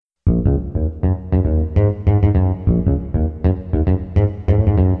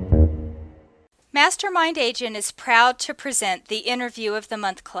Mastermind Agent is proud to present the Interview of the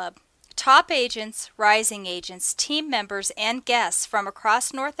Month Club. Top agents, rising agents, team members, and guests from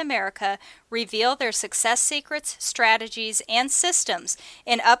across North America reveal their success secrets, strategies, and systems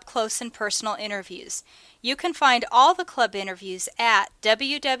in up-close and personal interviews. You can find all the club interviews at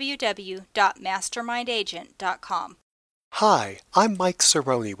www.mastermindagent.com. Hi, I'm Mike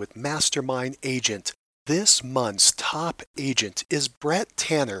Cerrone with Mastermind Agent. This month's top agent is Brett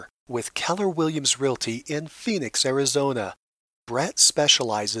Tanner with Keller Williams Realty in Phoenix, Arizona. Brett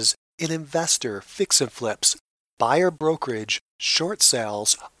specializes in investor fix and flips, buyer brokerage, short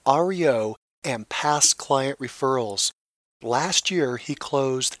sales, REO, and past client referrals. Last year, he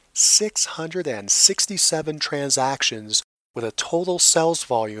closed 667 transactions with a total sales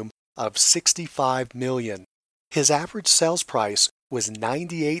volume of $65 million. His average sales price was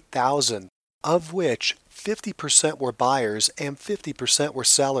 $98,000, of which 50% were buyers and 50% were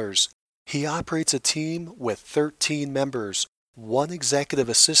sellers. He operates a team with 13 members, 1 executive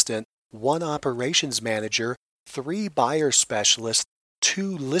assistant, 1 operations manager, 3 buyer specialists,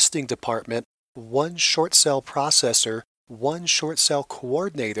 2 listing department, 1 short sale processor, 1 short sale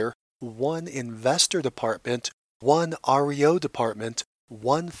coordinator, 1 investor department, 1 REO department,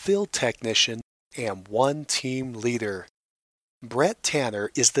 1 field technician, and 1 team leader. Brett Tanner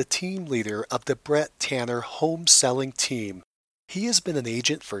is the team leader of the Brett Tanner Home Selling Team. He has been an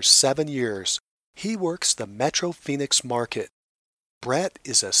agent for 7 years. He works the Metro Phoenix market. Brett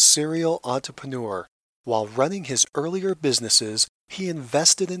is a serial entrepreneur. While running his earlier businesses, he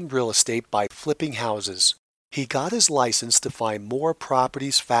invested in real estate by flipping houses. He got his license to find more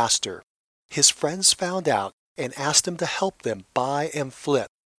properties faster. His friends found out and asked him to help them buy and flip.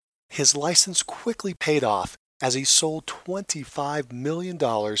 His license quickly paid off as he sold $25 million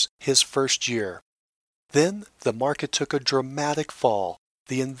his first year. Then the market took a dramatic fall.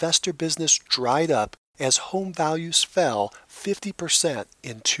 The investor business dried up as home values fell 50%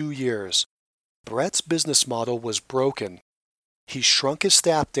 in 2 years. Brett's business model was broken. He shrunk his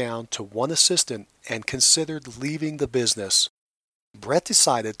staff down to 1 assistant and considered leaving the business. Brett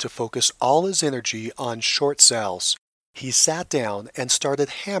decided to focus all his energy on short sales. He sat down and started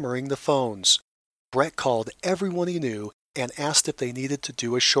hammering the phones. Brett called everyone he knew and asked if they needed to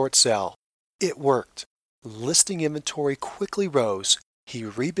do a short sale. It worked. Listing inventory quickly rose. He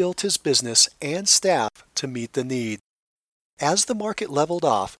rebuilt his business and staff to meet the need. As the market leveled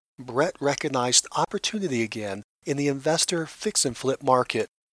off, Brett recognized opportunity again in the investor fix and flip market.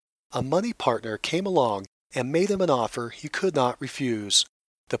 A money partner came along and made him an offer he could not refuse.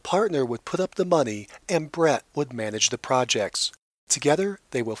 The partner would put up the money and Brett would manage the projects. Together,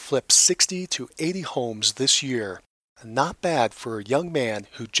 they will flip 60 to 80 homes this year. Not bad for a young man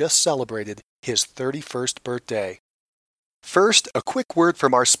who just celebrated his 31st birthday. First, a quick word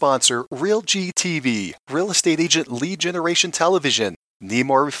from our sponsor, RealG TV, Real Estate Agent Lead Generation Television. Need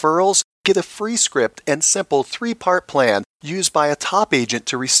more referrals? Get a free script and simple 3-part plan used by a top agent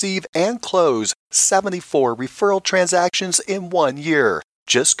to receive and close 74 referral transactions in 1 year.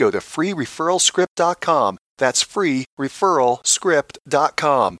 Just go to freereferralscript.com. That's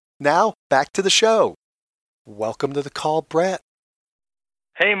freereferralscript.com. Now, back to the show. Welcome to the call, Brett.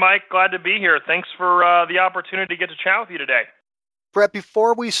 Hey, Mike. Glad to be here. Thanks for the opportunity to get to chat with you today. Brett,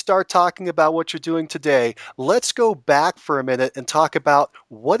 before we start talking about what you're doing today, let's go back for a minute and talk about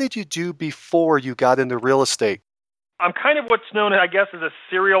what did you do before you got into real estate? I'm kind of what's known, I guess, as a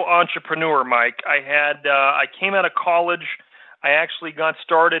serial entrepreneur, Mike. I came out of college. I actually got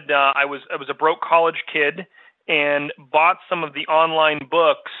started. I was a broke college kid and bought some of the online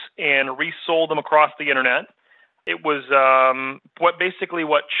books and resold them across the internet. It was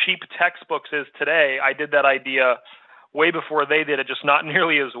what cheap textbooks is today. I did that idea way before they did it, just not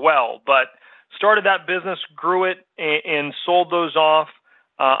nearly as well. But started that business, grew it, and sold those off.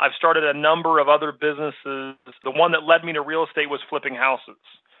 I've started a number of other businesses. The one that led me to real estate was flipping houses.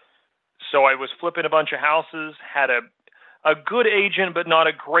 So I was flipping a bunch of houses, had a good agent, but not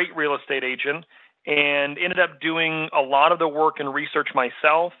a great real estate agent, and ended up doing a lot of the work and research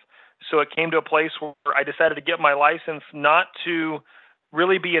myself. So it came to a place where I decided to get my license, not to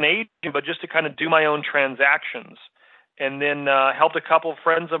really be an agent, but just to kind of do my own transactions. And then helped a couple of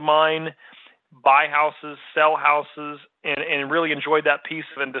friends of mine buy houses, sell houses, and really enjoyed that piece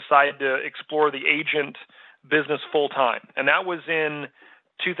of it and decided to explore the agent business full time. And that was in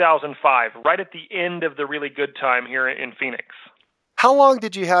 2005, right at the end of the really good time here in Phoenix. How long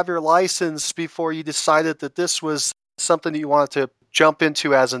did you have your license before you decided that this was something that you wanted to jump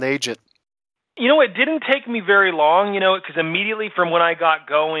into as an agent? It didn't take me very long, because immediately from when I got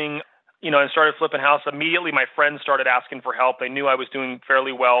going, and started flipping houses. Immediately, my friends started asking for help. They knew I was doing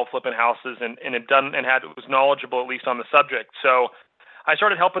fairly well flipping houses and was knowledgeable at least on the subject. So I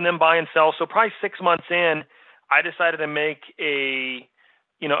started helping them buy and sell. So probably 6 months in, I decided to make a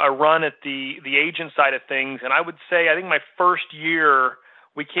run at the agent side of things. And I would say, I think my first year,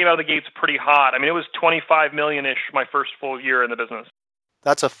 we came out of the gates pretty hot. I mean, it was 25 million-ish my first full year in the business.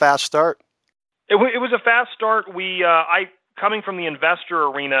 That's a fast start. It was a fast start. I coming from the investor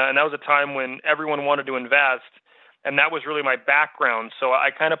arena, and that was a time when everyone wanted to invest, and that was really my background. So I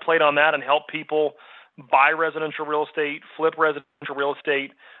kind of played on that and helped people buy residential real estate, flip residential real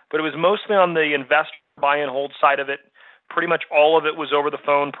estate, but it was mostly on the investor buy and hold side of it. Pretty much all of it was over the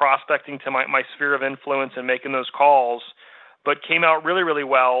phone, prospecting to my sphere of influence and making those calls, but came out really, really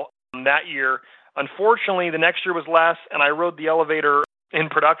well that year. Unfortunately, the next year was less, and I rode the elevator in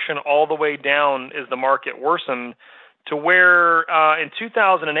production all the way down as the market worsened to where in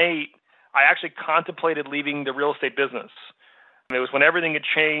 2008, I actually contemplated leaving the real estate business. It was when everything had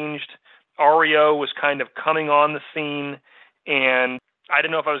changed. REO was kind of coming on the scene, and I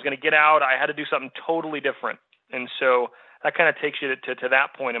didn't know if I was going to get out. I had to do something totally different. And so that kind of takes you to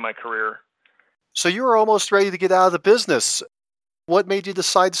that point in my career. So you were almost ready to get out of the business. What made you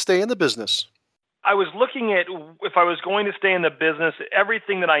decide to stay in the business? I was looking at if I was going to stay in the business,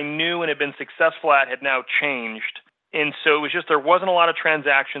 everything that I knew and had been successful at had now changed. And so it was just there wasn't a lot of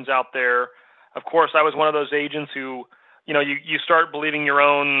transactions out there. Of course, I was one of those agents who, you start believing your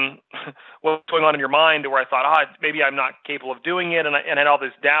own what's going on in your mind, where I thought, maybe I'm not capable of doing it, and I had all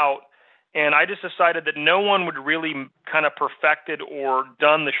this doubt. And I just decided that no one would really kind of perfected or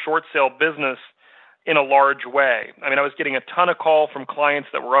done the short sale business in a large way. I mean, I was getting a ton of calls from clients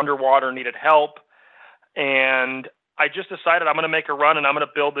that were underwater, needed help. And I just decided I'm going to make a run and I'm going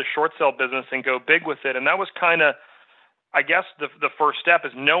to build this short sale business and go big with it. And that was kind of, I guess, the first step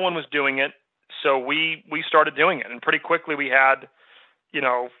is no one was doing it. So we started doing it. And pretty quickly we had,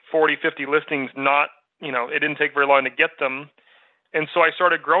 40, 50 listings. It didn't take very long to get them. And so I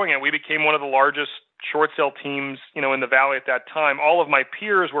started growing it. We became one of the largest short sale teams, in the Valley at that time. All of my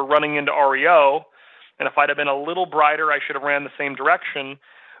peers were running into REO. And if I'd have been a little brighter, I should have ran the same direction.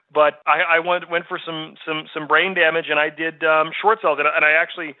 But I went for some brain damage, and I did short sales,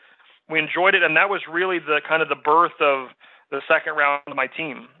 and we enjoyed it, and that was really the kind of the birth of the second round of my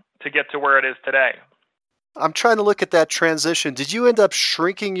team to get to where it is today. I'm trying to look at that transition. Did you end up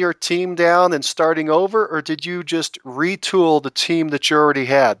shrinking your team down and starting over, or did you just retool the team that you already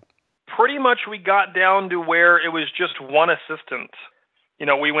had? Pretty much we got down to where it was just one assistant.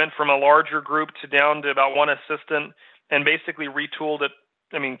 We went from a larger group down to about one assistant and basically retooled it.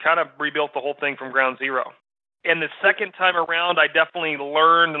 Kind of rebuilt the whole thing from ground zero. And the second time around, I definitely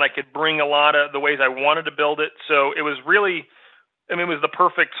learned and I could bring a lot of the ways I wanted to build it. So it was really, it was the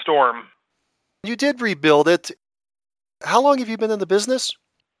perfect storm. You did rebuild it. How long have you been in the business?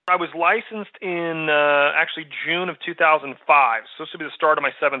 I was licensed in actually June of 2005. So this will be the start of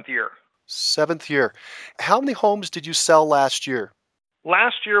my 7th year. 7th year. How many homes did you sell last year?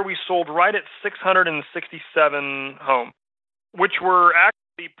 Last year, we sold right at 667 homes, which we're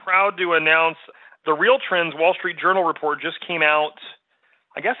actually proud to announce. The Real Trends Wall Street Journal report just came out,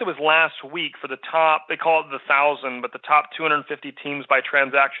 I guess it was last week, for the top, they call it the 1,000, but the top 250 teams by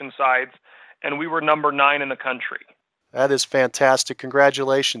transaction size, and we were number 9 in the country. That is fantastic.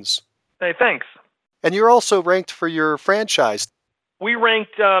 Congratulations. Hey, thanks. And you're also ranked for your franchise. We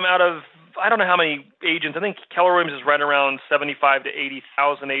ranked out of, I don't know how many agents. I think Keller Williams is right around 75 to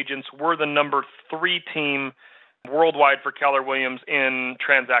 80,000 agents. We're the number 3 team worldwide for Keller Williams in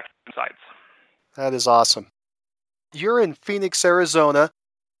transaction sites. That is awesome. You're in Phoenix, Arizona.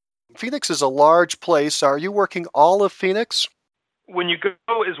 Phoenix is a large place. Are you working all of Phoenix? When you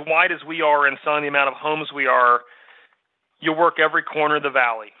go as wide as we are and selling the amount of homes we are, you work every corner of the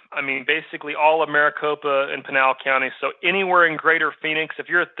valley. Basically all of Maricopa and Pinal County. So anywhere in greater Phoenix, if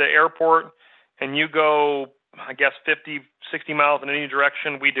you're at the airport and you go, 50, 60 miles in any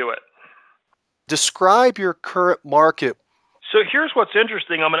direction, we do it. Describe your current market. So here's what's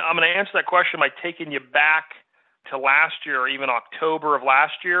interesting. I'm going to answer that question by taking you back to last year, or even October of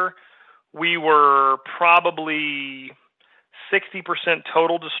last year. We were probably 60%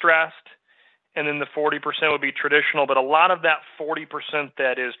 total distressed, and then the 40% would be traditional. But a lot of that 40%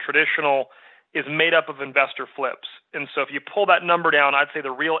 that is traditional is made up of investor flips. And so if you pull that number down, I'd say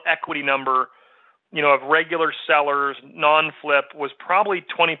the real equity number, of regular sellers, non-flip, was probably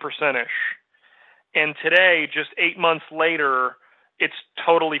 20%-ish. And today, just 8 months later, it's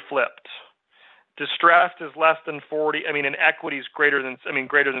totally flipped. Distressed is less than 40. And equity is greater than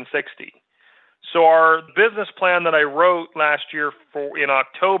 60. So our business plan that I wrote last year in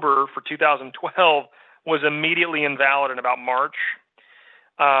October for 2012 was immediately invalid in about March.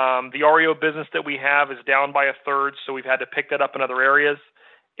 The REO business that we have is down by a third, so we've had to pick that up in other areas.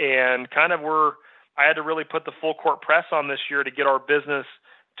 And I had to really put the full court press on this year to get our business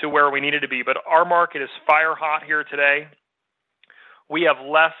to where we needed to be. But our market is fire hot here today. We have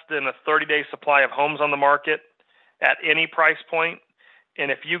less than a 30-day supply of homes on the market at any price point.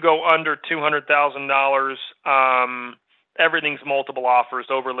 And if you go under $200,000, everything's multiple offers,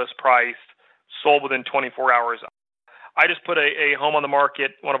 over list price, sold within 24 hours. I just put a home on the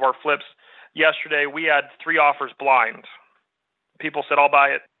market, one of our flips, yesterday. We had 3 offers blind. People said, I'll buy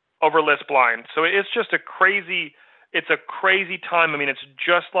it, over list blind. So it's just a crazy time. I mean, it's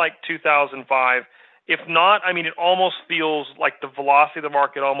just like 2005. If not, I mean, it almost feels like the velocity of the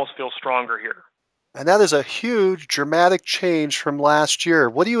market almost feels stronger here. And that is a huge, dramatic change from last year.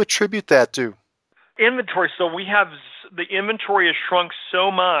 What do you attribute that to? Inventory. So the inventory has shrunk so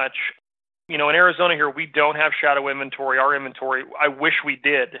much. In Arizona here, we don't have shadow inventory. Our inventory, I wish we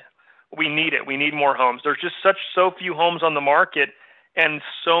did. We need it. We need more homes. There's just so few homes on the market and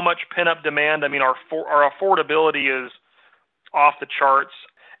so much pent-up demand. I mean, our affordability is off the charts.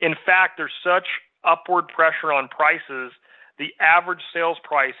 In fact, there's such upward pressure on prices. The average sales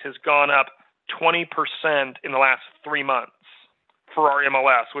price has gone up 20% in the last 3 months for our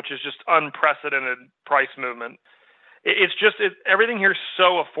MLS, which is just unprecedented price movement. Everything here is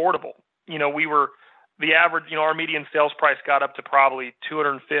so affordable. The average, our median sales price got up to probably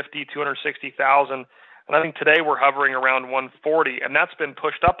 $250,000-$260,000. And I think today we're hovering around $140,000, and that's been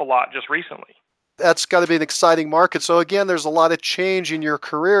pushed up a lot just recently. That's got to be an exciting market. So again, there's a lot of change in your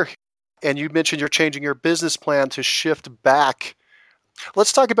career, and you mentioned you're changing your business plan to shift back.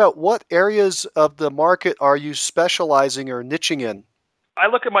 Let's talk about what areas of the market are you specializing or niching in? I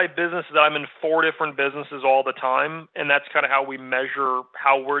look at my business that I'm in 4 different businesses all the time, and that's kind of how we measure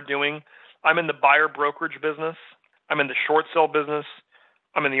how we're doing. I'm in the buyer brokerage business. I'm in the short sale business.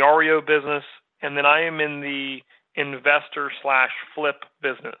 I'm in the REO business. And then I am in the investor/flip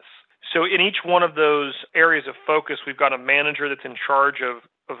business. So in each one of those areas of focus, we've got a manager that's in charge of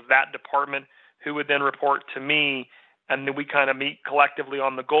that department who would then report to me, and then we kind of meet collectively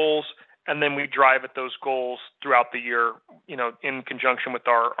on the goals, and then we drive at those goals throughout the year, in conjunction with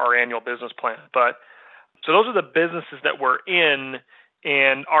our annual business plan. So those are the businesses that we're in,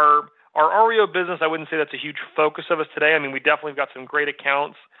 and our REO business, I wouldn't say that's a huge focus of us today. I mean, we definitely have got some great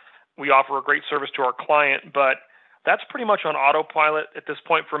accounts. We offer a great service to our client, but that's pretty much on autopilot at this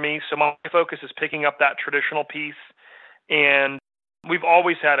point for me. So my focus is picking up that traditional piece, and we've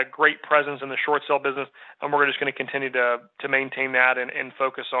always had a great presence in the short sale business, and we're just going to continue to maintain that and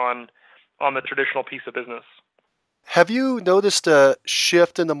focus on the traditional piece of business. Have you noticed a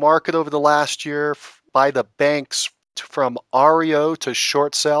shift in the market over the last year by the banks from REO to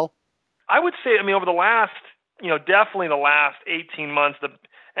short sale? I would say, over the last, definitely the last 18 months,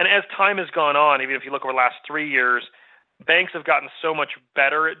 and as time has gone on, even if you look over the last 3 years, banks have gotten so much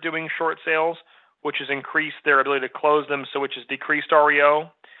better at doing short sales, which has increased their ability to close them, so which has decreased REO.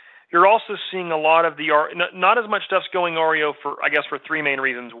 You're also seeing a lot of not as much stuff's going REO for 3 main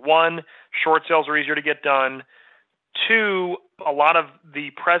reasons. 1, short sales are easier to get done. 2, a lot of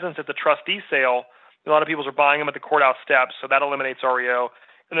the presence at the trustee sale, a lot of people are buying them at the courthouse steps, so that eliminates REO.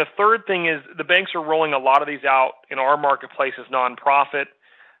 And the third thing is the banks are rolling a lot of these out in our marketplace as nonprofit.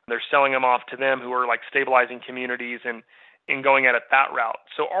 They're selling them off to them who are like stabilizing communities and going at it that route.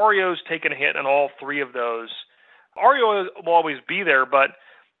 So REO's taken a hit on all 3 of those. REO will always be there, but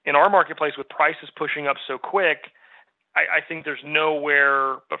in our marketplace with prices pushing up so quick, I think there's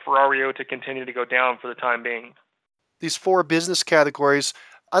nowhere but for REO to continue to go down for the time being. These 4 business categories,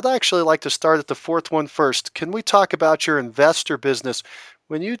 I'd actually like to start at the 4th one first. Can we talk about your investor business?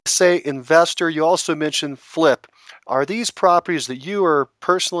 When you say investor, you also mention flip. Are these properties that you are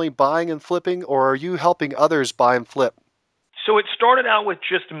personally buying and flipping, or are you helping others buy and flip? So it started out with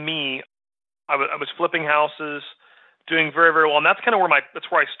just me. I was flipping houses, doing very, very well, and that's kind of where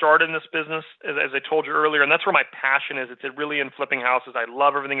I started in this business, as I told you earlier, and that's where my passion is. It's really in flipping houses. I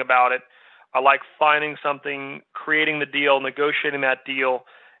love everything about it. I like finding something, creating the deal, negotiating that deal,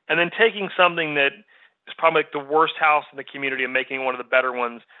 and then taking something that is probably like the worst house in the community and making it one of the better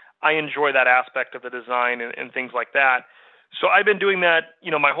ones. I enjoy that aspect of the design and things like that. So I've been doing that,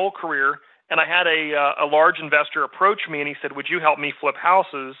 my whole career. And I had a large investor approach me, and he said, "Would you help me flip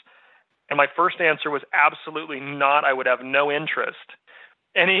houses?" And my first answer was absolutely not. I would have no interest.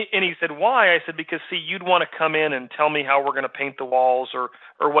 And he said, "Why?" I said, "Because you'd want to come in and tell me how we're going to paint the walls or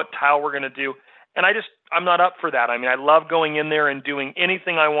what tile we're going to do." And I'm not up for that. I mean, I love going in there and doing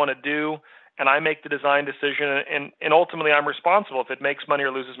anything I want to do and I make the design decision, and ultimately I'm responsible. If it makes money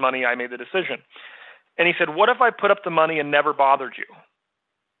or loses money, I made the decision. And he said, what if I put up the money and never bothered you?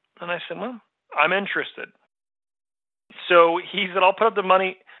 And I said, well, I'm interested. So he said, I'll put up the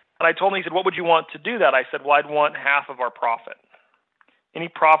money. And I told him, he said, what would you want to do that? I said, well, I'd want half of our profit. Any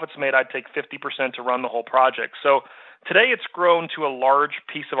profits made, I'd take 50% to run the whole project. So today it's grown to a large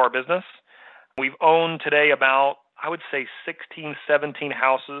piece of our business. We've owned today about, I would say, 16, 17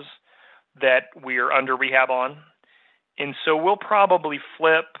 houses that we're under rehab on. And so we'll probably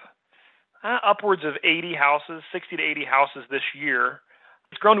flip upwards of 80 houses, 60 to 80 houses this year.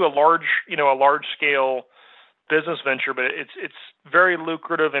 It's grown to a large scale business venture, but it's very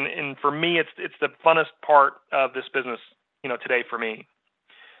lucrative, and for me, it's the funnest part of this business, today for me.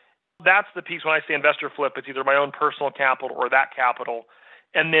 That's the piece when I say investor flip. It's either my own personal capital or that capital,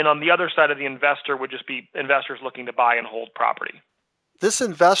 and then on the other side of the investor would just be investors looking to buy and hold property. This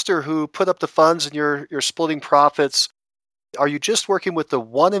investor who put up the funds and you're splitting profits, are you just working with the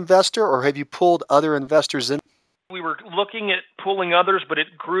one investor, or have you pulled other investors in? We were looking at pulling others, but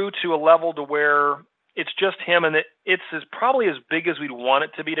it grew to a level to where it's just him, and it's probably as big as we'd want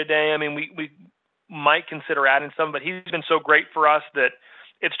it to be today. I mean, we might consider adding some, but he's been so great for us that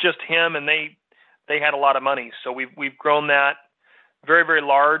it's just him, and they had a lot of money. So we've grown that very, very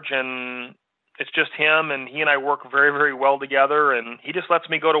large, and it's just him, and he and I work very, very well together, and he just lets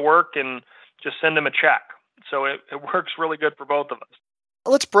me go to work and just send him a check. So it works really good for both of us.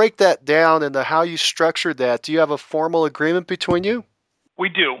 Let's break that down into how you structured that. Do you have a formal agreement between you? We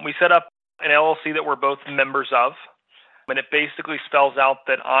do. We set up an LLC that we're both members of, and it basically spells out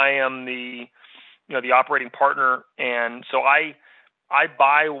that I am the operating partner, and so I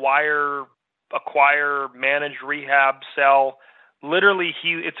buy, wire, acquire, manage, rehab, sell. Literally,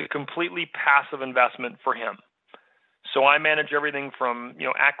 it's a completely passive investment for him. So I manage everything from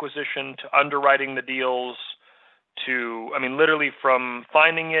acquisition to underwriting the deals to, literally from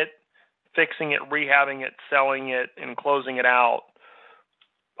finding it, fixing it, rehabbing it, selling it, and closing it out.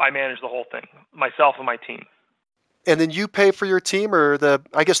 I manage the whole thing, myself and my team. And then you pay for your team, or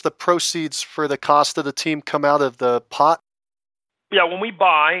the proceeds for the cost of the team come out of the pot? Yeah, when we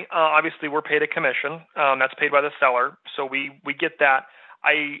buy, obviously we're paid a commission. That's paid by the seller, so we get that.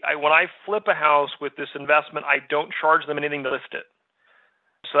 When I flip a house with this investment, I don't charge them anything to list it.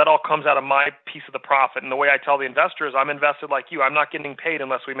 So that all comes out of my piece of the profit. And the way I tell the investors, I'm invested like you. I'm not getting paid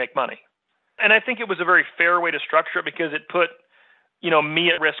unless we make money. And I think it was a very fair way to structure it because it put, me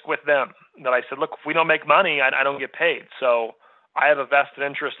at risk with them. That I said, look, if we don't make money, I don't get paid. So I have a vested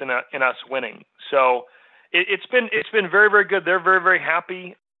interest in us winning. So it's been very, very good. They're very, very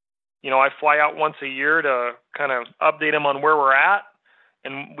happy. I fly out once a year to kind of update them on where we're at.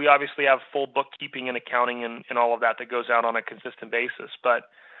 And we obviously have full bookkeeping and accounting and all of that goes out on a consistent basis.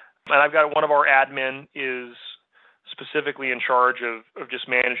 And I've got one of our admin is specifically in charge of just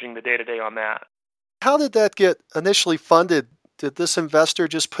managing the day-to-day on that. How did that get initially funded? Did this investor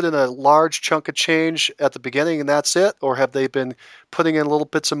just put in a large chunk of change at the beginning and that's it? Or have they been putting in little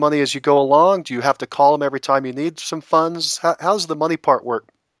bits of money as you go along? Do you have to call them every time you need some funds? How's the money part work?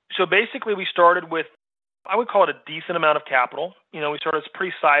 So basically we started with, I would call it a decent amount of capital. We started, it's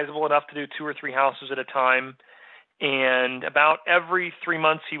pretty sizable enough to do 2 or 3 houses at a time. And about every 3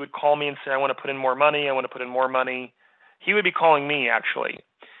 months, he would call me and say, I want to put in more money. I want to put in more money. He would be calling me, actually.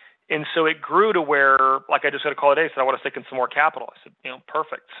 And so it grew to where, like I just got a call today, said, I want to stick in some more capital. I said,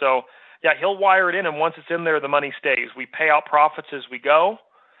 perfect. So yeah, he'll wire it in. And once it's in there, the money stays. We pay out profits as we go.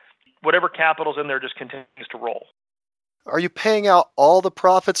 Whatever capital's in there just continues to roll. Are you paying out all the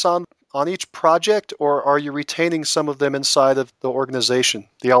profits on each project, or are you retaining some of them inside of the organization,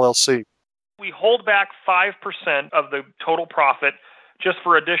 the LLC? We hold back 5% of the total profit just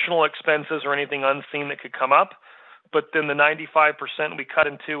for additional expenses or anything unseen that could come up. But then the 95% we cut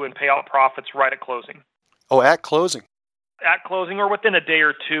in two and pay out profits right at closing. Oh, at closing? At closing or within a day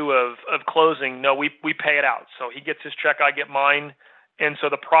or two of closing. No, we pay it out. So he gets his check, I get mine. And so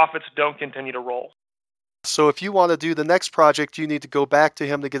the profits don't continue to roll. So if you want to do the next project, you need to go back to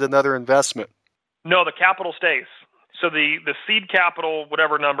him to get another investment. No, the capital stays. So the seed capital,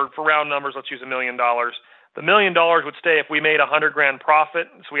 whatever number, for round numbers, let's use $1 million. The $1 million would stay if we made $100,000 profit.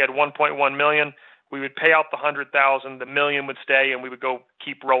 So we had 1.1 million. We would pay out the 100,000. The $1 million would stay, and we would go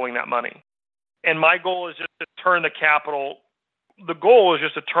keep rolling that money. And my goal is just to turn the capital. The goal is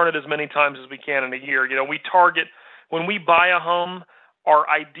just to turn it as many times as we can in a year. We target when we buy a home. Our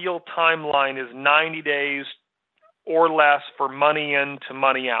ideal timeline is 90 days or less for money in to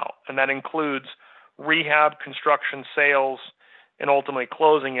money out. And that includes rehab, construction, sales, and ultimately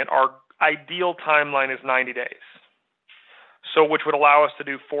closing it. Our ideal timeline is 90 days. so which would allow us to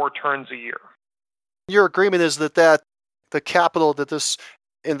do 4 turns a year. Your agreement is that the capital that this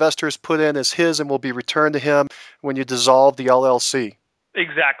investor has put in is his and will be returned to him when you dissolve the LLC.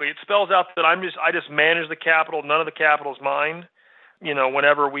 Exactly. It spells out that I just manage the capital. None of the capital is mine.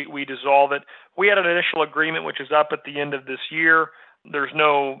 Whenever we dissolve it. We had an initial agreement which is up at the end of this year. There's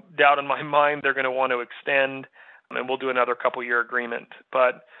no doubt in my mind they're going to want to extend, and we'll do another couple-year agreement.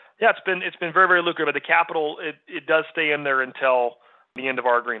 But yeah, it's been very, very lucrative. But the capital, it does stay in there until the end of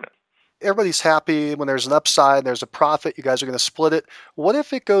our agreement. Everybody's happy when there's an upside, there's a profit, you guys are going to split it. What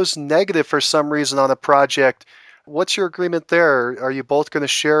if it goes negative for some reason on a project? What's your agreement there? Are you both going to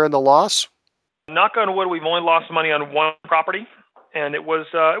share in the loss? Knock on wood, we've only lost money on one property, and it was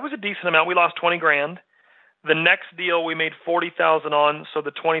a decent amount. We lost $20,000. The next deal we made $40,000 on, so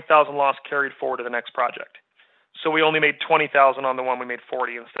the $20,000 loss carried forward to the next project. So we only made $20,000 on the one we made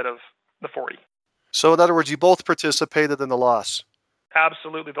 $40,000 instead of the $40,000. So in other words, you both participated in the loss.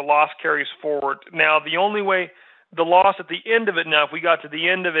 Absolutely, the loss carries forward. Now, the only way, the loss at the end of it, now, if we got to the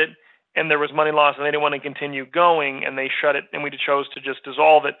end of it and there was money loss and they didn't want to continue going and they shut it and we chose to just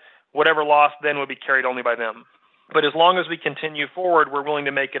dissolve it, whatever loss then would be carried only by them. But as long as we continue forward, we're willing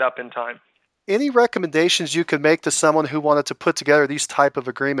to make it up in time. Any recommendations you could make to someone who wanted to put together these type of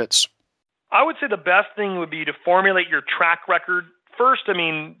agreements? I would say the best thing would be to formulate your track record. First,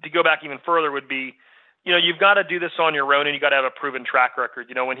 to go back even further would be, you've got to do this on your own and you've got to have a proven track record.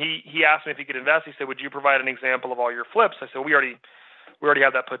 When he asked me if he could invest, he said, would you provide an example of all your flips? I said, we already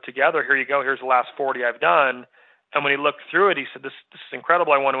have that put together. Here you go. Here's the last 40 I've done. And when he looked through it, he said, this is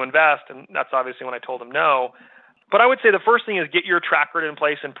incredible. I want to invest. And that's obviously when I told him no. But I would say the first thing is get your track record in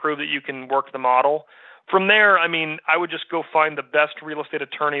place and prove that you can work the model. From there, I would just go find the best real estate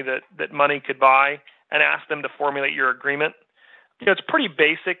attorney that money could buy and ask them to formulate your agreement. It's pretty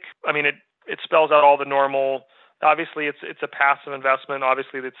basic. It spells out all the normal. Obviously, it's a passive investment.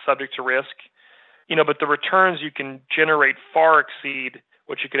 Obviously, it's subject to risk. But the returns you can generate far exceed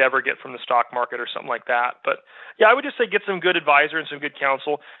what you could ever get from the stock market or something like that. But yeah, I would just say get some good advisor and some good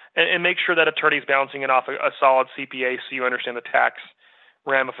counsel and make sure that attorney's bouncing it off a solid CPA so you understand the tax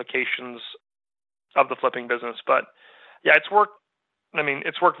ramifications of the flipping business. But yeah, it's worked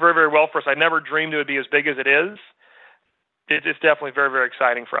very, very well for us. I never dreamed it would be as big as it is. It's definitely very, very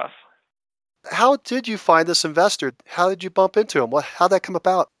exciting for us. How did you find this investor? How did you bump into him? How'd that come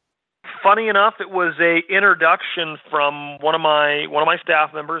about? Funny enough, it was a introduction from one of my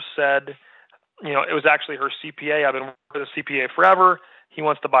staff members. Said, it was actually her CPA. I've been working with a CPA forever. He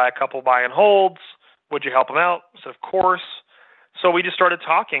wants to buy a couple buy and holds. Would you help him out? I said, of course. So we just started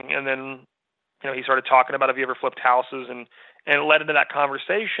talking, and then he started talking about have you ever flipped houses, and it led into that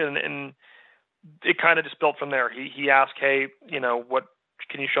conversation, and it kind of just built from there. He asked, hey, what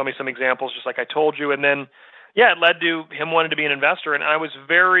can you show me some examples, just like I told you, and then yeah, it led to him wanting to be an investor, and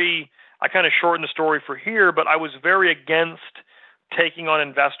I kind of shortened the story for here, but I was very against taking on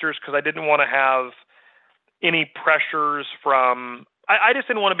investors because I didn't want to have any pressures from. I just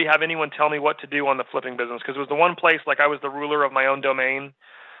didn't want to have anyone tell me what to do on the flipping business because it was the one place like I was the ruler of my own domain,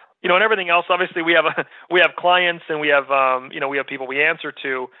 and everything else. Obviously, we have clients and we have people we answer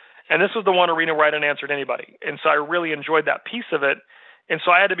to, and this was the one arena where I didn't answer to anybody, and so I really enjoyed that piece of it, and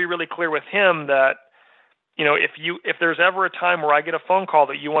so I had to be really clear with him that. If there's ever a time where I get a phone call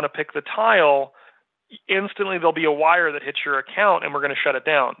that you want to pick the tile, instantly there'll be a wire that hits your account and we're going to shut it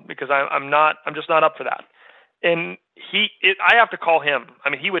down because I'm just not up for that. And I have to call him.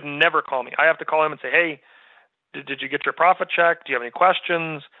 He would never call me. I have to call him and say, hey, did you get your profit check? Do you have any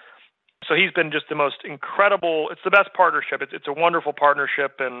questions? So he's been just the most incredible. It's the best partnership. It's a wonderful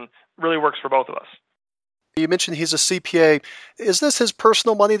partnership and really works for both of us. You mentioned he's a CPA. Is this his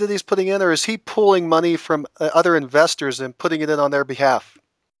personal money that he's putting in, or is he pulling money from other investors and putting it in on their behalf?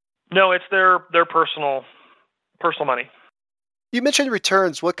 No, it's their personal money. You mentioned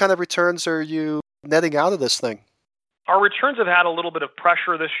returns. What kind of returns are you netting out of this thing? Our returns have had a little bit of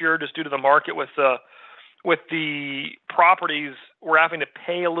pressure this year just due to the market with the properties. We're having to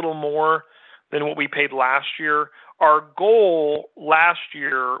pay a little more than what we paid last year. Our goal last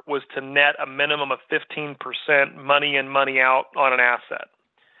year was to net a minimum of 15% money in, money out on an asset.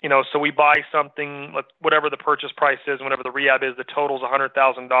 So we buy something, whatever the purchase price is, whatever the rehab is, the total is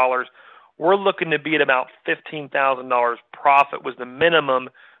 $100,000. We're looking to be at about $15,000 profit was the minimum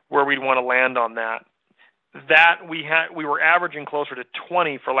where we'd want to land on that. That we were averaging closer to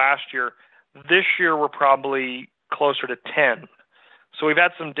 20 for last year. This year we're probably closer to 10. So we've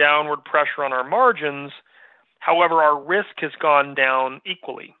had some downward pressure on our margins. However, our risk has gone down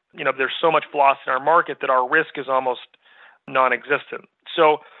equally. There's so much velocity in our market that our risk is almost non-existent.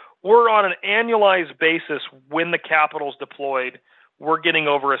 So we're on an annualized basis when the capital's deployed, we're getting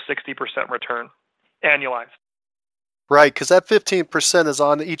over a 60% return annualized. Right, because that 15% is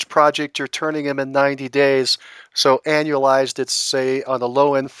on each project. You're turning them in 90 days. So annualized, it's say on the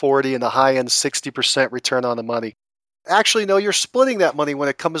low end 40 and the high end 60% return on the money. Actually, no, you're splitting that money when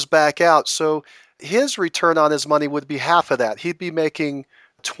it comes back out. So his return on his money would be half of that. He'd be making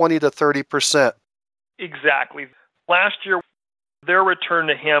 20 to 30%. Exactly. Last year, their return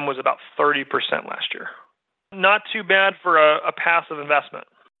to him was about 30% last year. Not too bad for a passive investment.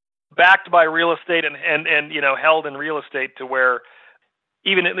 Backed by real estate and held in real estate to where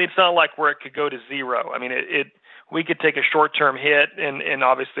even it's not like where it could go to zero. I mean, we could take a short-term hit and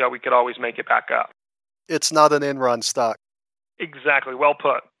obviously we could always make it back up. It's not an in-run stock. Exactly. Well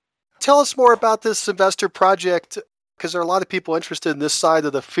put. Tell us more about this investor project, because there are a lot of people interested in this side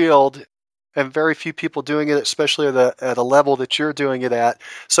of the field and very few people doing it, especially at a level that you're doing it at.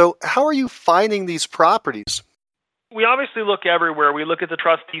 So how are you finding these properties? We obviously look everywhere. We look at the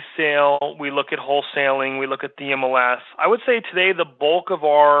trustee sale. We look at wholesaling. We look at the MLS. I would say today the bulk of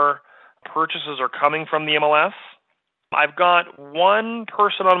our purchases are coming from the MLS. I've got one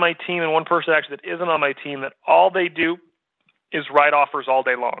person on my team and one person actually that isn't on my team that all they do is write offers all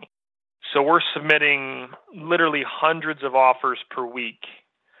day long. So we're submitting literally hundreds of offers per week.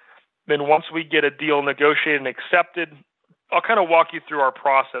 Then once we get a deal negotiated and accepted, I'll kind of walk you through our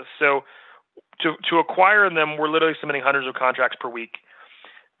process. So to acquire them, we're literally submitting hundreds of contracts per week.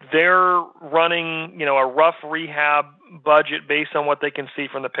 They're running, a rough rehab budget based on what they can see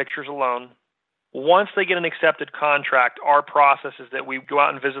from the pictures alone. Once they get an accepted contract, our process is that we go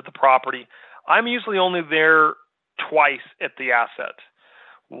out and visit the property. I'm usually only there twice at the asset.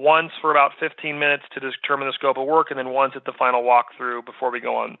 Once for about 15 minutes to determine the scope of work, and then once at the final walkthrough before we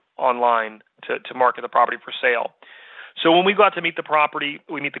go online to market the property for sale. So when we go out to meet the property,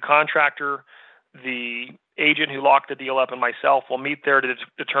 we meet the contractor, the agent who locked the deal up, and myself will meet there to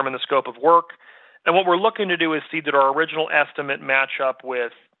determine the scope of work. And what we're looking to do is see that our original estimate match up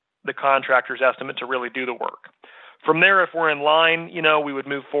with the contractor's estimate to really do the work. From there, if we're in line, we would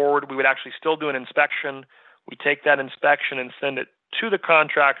move forward. We would actually still do an inspection. We take that inspection and send it to the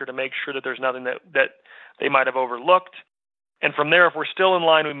contractor to make sure that there's nothing that they might have overlooked. And from there, if we're still in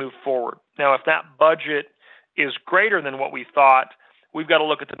line, we move forward. Now, if that budget is greater than what we thought, we've got to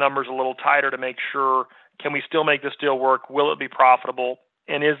look at the numbers a little tighter to make sure, can we still make this deal work? Will it be profitable?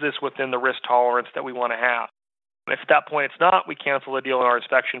 And is this within the risk tolerance that we want to have? If at that point it's not, we cancel the deal in our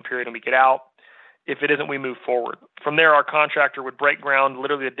inspection period and we get out. If it isn't, we move forward. From there, our contractor would break ground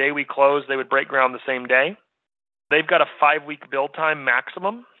literally the day we close. They would break ground the same day. They've got a 5-week build time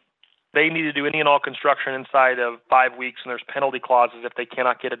maximum. They need to do any and all construction inside of 5 weeks, and there's penalty clauses if they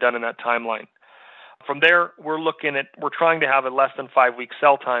cannot get it done in that timeline. From there, we're trying to have a less than 5-week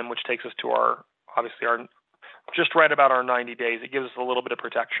sell time, which takes us to our just right about our 90 days. It gives us a little bit of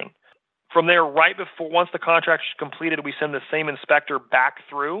protection. From there, once the contract is completed, we send the same inspector back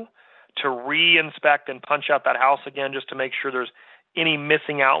through to re-inspect and punch out that house again just to make sure there's any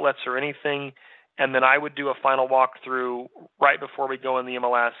missing outlets or anything. And then I would do a final walkthrough right before we go in the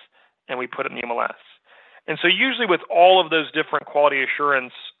MLS, and we put it in the MLS. And so usually with all of those different quality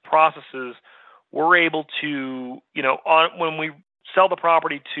assurance processes, we're able to, when we sell the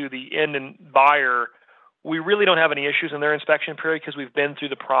property to the end buyer, we really don't have any issues in their inspection period because we've been through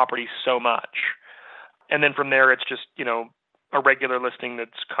the property so much. And then from there, it's just, a regular listing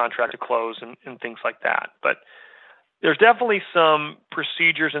that's contract to close and things like that. But there's definitely some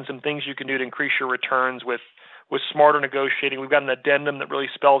procedures and some things you can do to increase your returns with smarter negotiating. We've got an addendum that really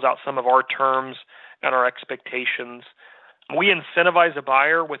spells out some of our terms and our expectations. We incentivize a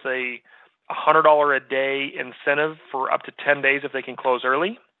buyer with a $100 a day incentive for up to 10 days if they can close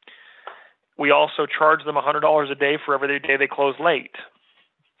early. We also charge them $100 a day for every day they close late.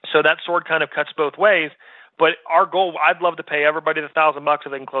 So that sword kind of cuts both ways. But our goal, I'd love to pay everybody $1,000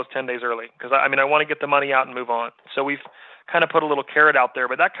 if they can close 10 days early, because I want to get the money out and move on. So we've kind of put a little carrot out there,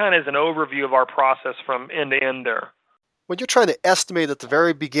 but that kind of is an overview of our process from end to end there. When you're trying to estimate at the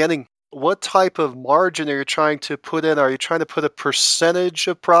very beginning, what type of margin are you trying to put in? Are you trying to put a percentage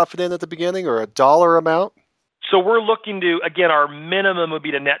of profit in at the beginning or a dollar amount? So we're looking to, again, our minimum would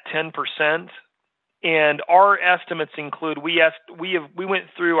be to net 10%. And our estimates include, we went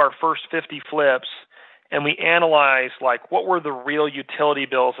through our first 50 flips and we analyzed what were the real utility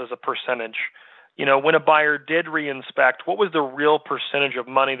bills as a percentage. When a buyer did re-inspect, what was the real percentage of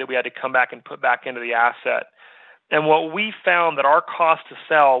money that we had to come back and put back into the asset? And what we found that our cost to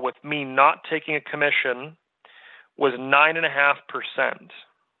sell with me not taking a commission was 9.5%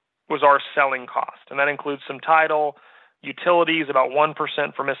 was our selling cost. And that includes some title, Utilities, about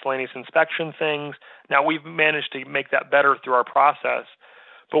 1% for miscellaneous inspection things. Now, we've managed to make that better through our process,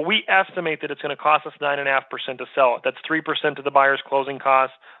 but we estimate that it's going to cost us 9.5% to sell it. That's 3% of the buyer's closing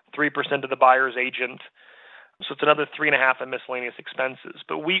costs, 3% of the buyer's agent. So it's another 3.5% in miscellaneous expenses.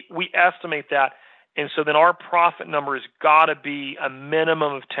 But we estimate that, and so then our profit number has got to be a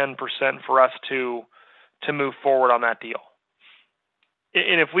minimum of 10% for us to move forward on that deal.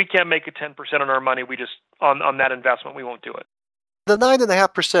 And if we can't make it 10% on our money, we just on that investment, we won't do it. The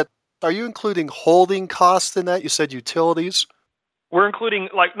 9.5%, are you including holding costs in that? You said utilities. We're including,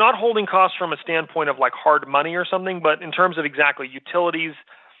 like, not holding costs from a standpoint of like hard money or something, but in terms of exactly utilities,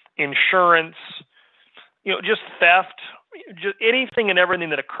 insurance, just theft, just anything and everything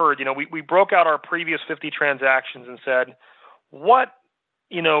that occurred. We broke out our previous 50 transactions and said, what,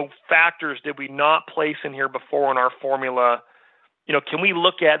 factors did we not place in here before in our formula? Can we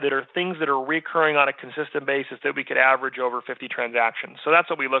look at that are things that are recurring on a consistent basis that we could average over 50 transactions? So that's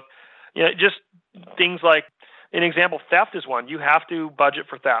what we look, just things like, an example, theft is one. You have to budget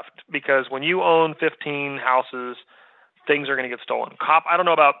for theft because when you own 15 houses, things are going to get stolen. I don't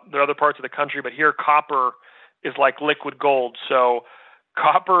know about the other parts of the country, but here copper is like liquid gold. So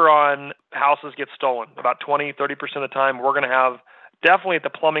copper on houses gets stolen. About 20, 30% of the time, we're going to have, definitely at the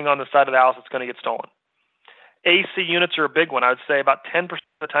plumbing on the side of the house, it's going to get stolen. AC units are a big one. I would say about 10% of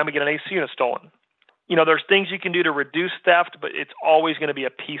the time we get an AC unit stolen. There's things you can do to reduce theft, but it's always going to be a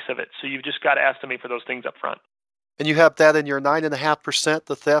piece of it. So you've just got to estimate for those things up front. And you have that in your 9.5%,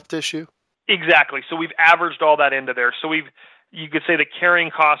 the theft issue? Exactly. So we've averaged all that into there. So you could say the carrying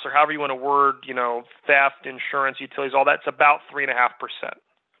costs, or however you want to word, theft, insurance, utilities, all that's about 3.5%,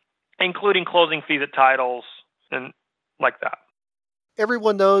 including closing fees at titles and like that.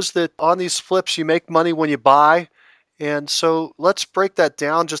 Everyone knows that on these flips, you make money when you buy. And so let's break that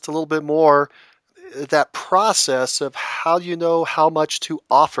down just a little bit more. That process of how you know how much to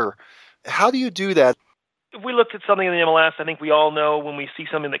offer. How do you do that? If we looked at something in the MLS, I think we all know when we see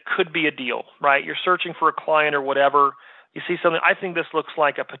something that could be a deal, right? You're searching for a client or whatever. You see something, I think this looks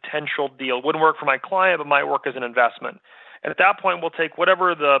like a potential deal. Wouldn't work for my client, but might work as an investment. And at that point, we'll take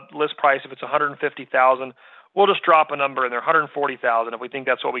whatever the list price, if it's $150,000, we'll just drop a number in there, $140,000, if we think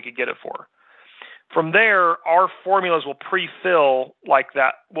that's what we could get it for. From there, our formulas will pre-fill like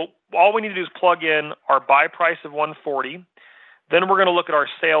that. All we need to do is plug in our buy price of $140,000. Then we're going to look at our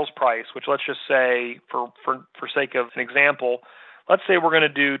sales price, which let's just say, for sake of an example, let's say we're going to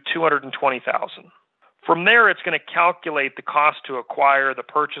do $220,000. From there, it's going to calculate the cost to acquire, the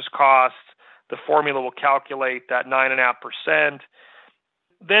purchase cost. The formula will calculate that 9.5%.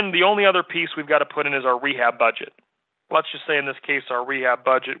 Then the only other piece we've got to put in is our rehab budget. Let's just say in this case our rehab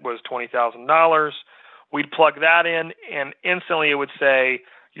budget was $20,000. We'd plug that in, and instantly it would say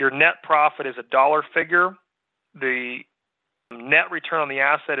your net profit is a dollar figure. The net return on the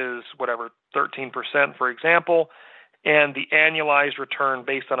asset is 13%, for example, and the annualized return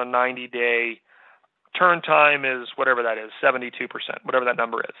based on a 90-day turn time is whatever that is, 72%, whatever that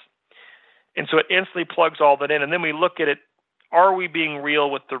number is. And so it instantly plugs all that in, and then we look at it. Are we being real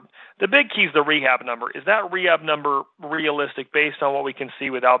with the big key is the rehab number. Is that rehab number realistic based on what we can see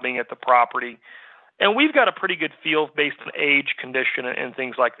without being at the property? And we've got a pretty good feel based on age, condition, and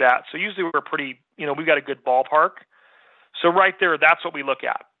things like that. So usually we're pretty, we've got a good ballpark. So right there, that's what we look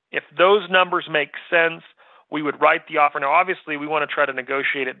at. If those numbers make sense, we would write the offer. Now, obviously, we want to try to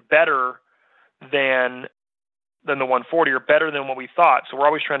negotiate it better than the 140 or better than what we thought. So we're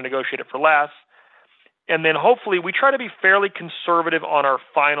always trying to negotiate it for less. And then hopefully we try to be fairly conservative on our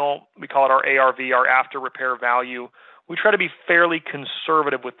final, we call it our ARV, our after repair value. We try to be fairly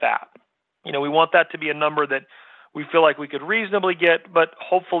conservative with that. We want that to be a number that we feel like we could reasonably get, but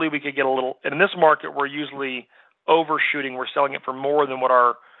hopefully we could get a little. And in this market, we're usually overshooting. We're selling it for more than what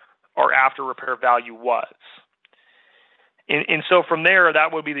our after repair value was. And so from there,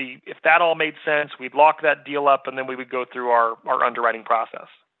 that would be if that all made sense, we'd lock that deal up, and then we would go through our underwriting process.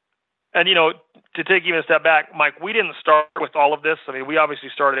 And, to take even a step back, Mike, we didn't start with all of this. I mean, we obviously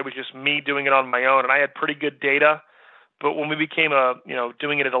started, it was just me doing it on my own, and I had pretty good data. But when we became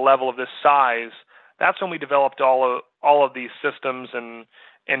doing it at a level of this size, that's when we developed all of these systems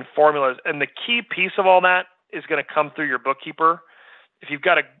and formulas. And the key piece of all that is going to come through your bookkeeper. If you've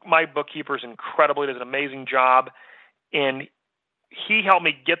got my bookkeeper is incredible. He does an amazing job. And he helped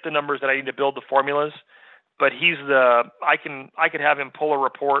me get the numbers that I need to build the formulas. But I could have him pull a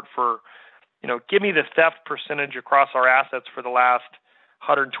report for, give me the theft percentage across our assets for the last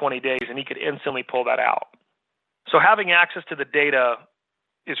 120 days, and he could instantly pull that out. So having access to the data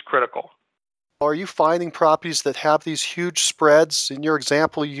is critical. Are you finding properties that have these huge spreads? In your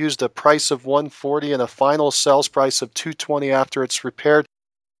example, you used a price of 140 and a final sales price of 220 after it's repaired.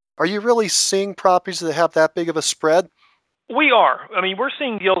 Are you really seeing properties that have that big of a spread? We are. I mean, we're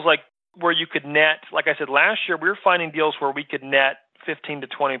seeing deals like where you could net, like I said, last year we were finding deals where we could net 15 to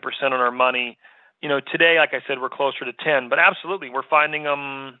 20% on our money. Today, like I said, we're closer to 10, but absolutely, we're finding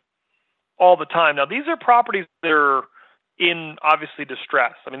them all the time. Now, these are properties that are in obviously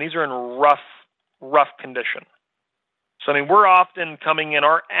distress. I mean, these are in rough condition. So, I mean, we're often coming in,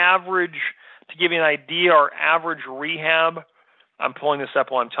 our average, to give you an idea, our average rehab, I'm pulling this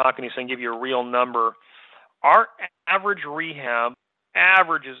up while I'm talking to you so I can give you a real number. Our average rehab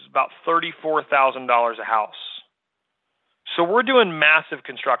averages about $34,000 a house. So we're doing massive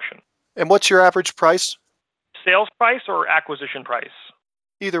construction. And what's your average price? Sales price or acquisition price?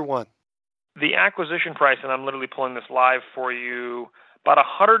 Either one. The acquisition price, and I'm literally pulling this live for you, about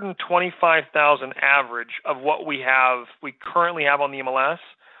 $125,000 average of what we currently have on the MLS.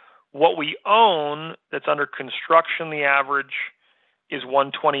 What we own that's under construction, the average is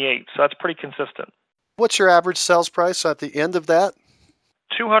 $128,000. So that's pretty consistent. What's your average sales price at the end of that?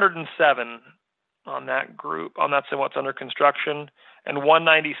 $207 on that group, on that's what's under construction, and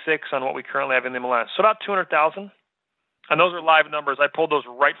 $196 on what we currently have in the MLS. So about $200,000. And those are live numbers. I pulled those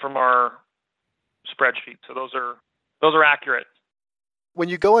right from our spreadsheet. So those are accurate. When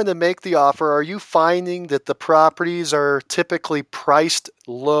you go in to make the offer, are you finding that the properties are typically priced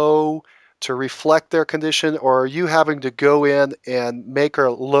low to reflect their condition, or are you having to go in and make a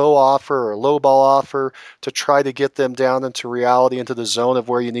low offer or low ball offer to try to get them down into reality, into the zone of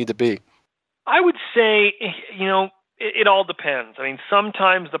where you need to be? I would say, it all depends. I mean,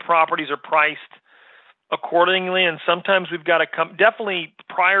 sometimes the properties are priced accordingly, and sometimes we've got to come, definitely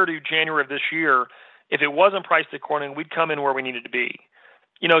prior to January of this year, if it wasn't priced accordingly, we'd come in where we needed to be.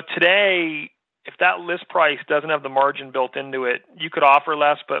 Today, if that list price doesn't have the margin built into it, you could offer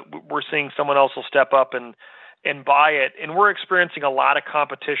less, but we're seeing someone else will step up and buy it. And we're experiencing a lot of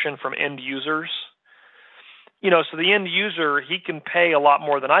competition from end users. So the end user, he can pay a lot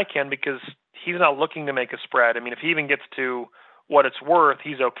more than I can because he's not looking to make a spread. I mean, if he even gets to what it's worth,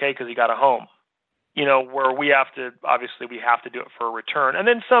 he's okay because he got a home. Where we have to do it for a return. And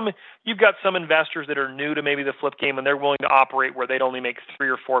then you've got some investors that are new to maybe the flip game and they're willing to operate where they'd only make 3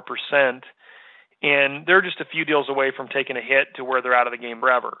 or 4%. And they're just a few deals away from taking a hit to where they're out of the game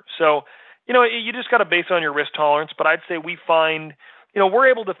forever. So, you just got to base it on your risk tolerance. But I'd say we find, we're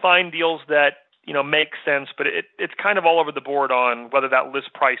able to find deals that, make sense, but it's kind of all over the board on whether that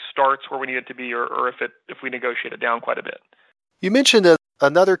list price starts where we need it to be or if we negotiate it down quite a bit. You mentioned that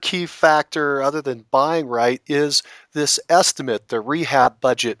another key factor other than buying right is this estimate, the rehab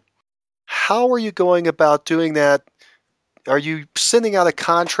budget. How are you going about doing that? Are you sending out a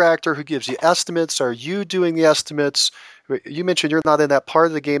contractor who gives you estimates? Are you doing the estimates? You mentioned you're not in that part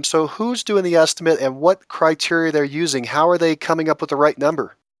of the game. So who's doing the estimate and what criteria they're using? How are they coming up with the right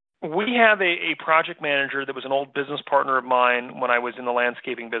number? We have a project manager that was an old business partner of mine when I was in the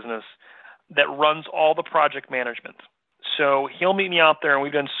landscaping business that runs all the project management. So he'll meet me out there, and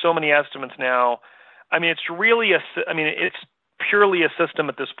we've done so many estimates now. I mean, it's purely a system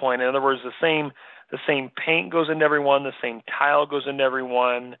at this point. In other words, the same paint goes into every one, the same tile goes into every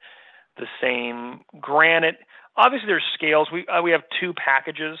one, the same granite. Obviously, there's scales. We have 2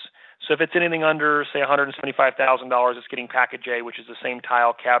 packages. So if it's anything under, say, $175,000, it's getting package A, which is the same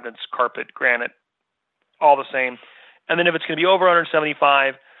tile, cabinets, carpet, granite, all the same. And then if it's going to be over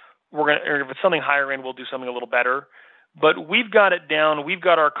 175, or if it's something higher end, we'll do something a little better. But we've got it down. We've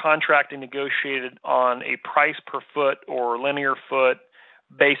got our contracting negotiated on a price per foot or linear foot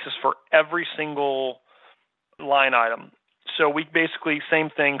basis for every single line item. So we basically, same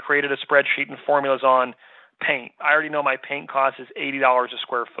thing, created a spreadsheet and formulas on paint. I already know my paint cost is $80 a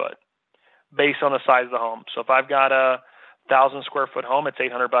square foot based on the size of the home. So if I've got a 1,000 square foot home, it's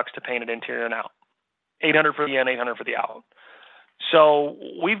 $800 to paint it interior and out. $800 for the in, $800 for the out. So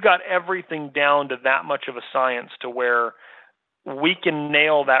we've got everything down to that much of a science to where we can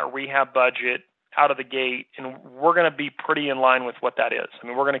nail that rehab budget out of the gate, and we're going to be pretty in line with what that is. I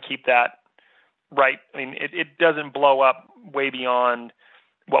mean, we're going to keep that right. I mean, it doesn't blow up way beyond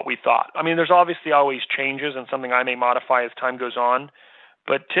what we thought. I mean, there's obviously always changes and something I may modify as time goes on,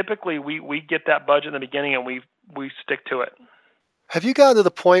 but typically we get that budget in the beginning and we stick to it. Have you gotten to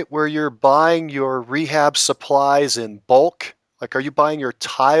the point where you're buying your rehab supplies in bulk? Like, are you buying your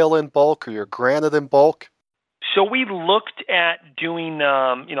tile in bulk or your granite in bulk? So we looked at doing,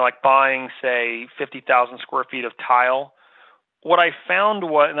 like buying, say, 50,000 square feet of tile. what I found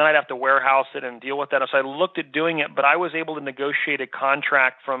was, and then I'd have to warehouse it and deal with that. So I looked at doing it, but I was able to negotiate a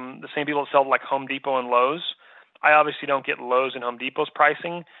contract from the same people that sell like Home Depot and Lowe's. I obviously don't get Lowe's and Home Depot's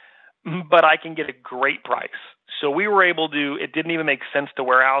pricing, but I can get a great price. So we were able to, it didn't even make sense to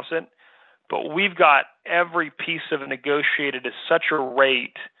warehouse it, but we've got every piece of it negotiated at such a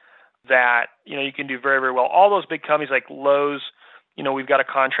rate that, you can do very, very well. All those big companies like Lowe's, we've got a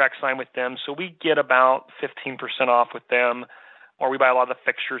contract signed with them. So we get about 15% off with them, or we buy a lot of the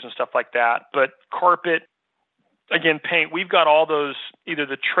fixtures and stuff like that. But carpet, again, paint, we've got all those, either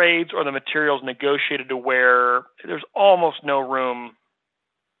the trades or the materials negotiated to where there's almost no room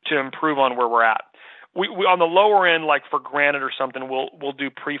to improve on where we're at. We on the lower end, like for granite or something, we'll do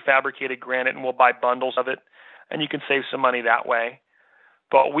prefabricated granite and we'll buy bundles of it, and you can save some money that way.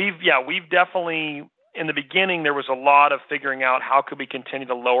 But we've definitely, in the beginning, there was a lot of figuring out how could we continue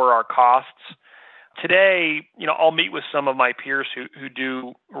to lower our costs. Today, I'll meet with some of my peers who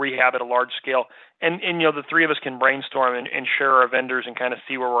do rehab at a large scale, and the three of us can brainstorm and share our vendors and kind of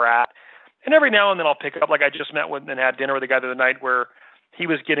see where we're at. And every now and then I'll pick up, like I just met with and had dinner with a guy the other night where he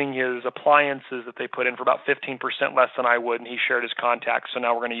was getting his appliances that they put in for about 15% less than I would, and he shared his contacts, so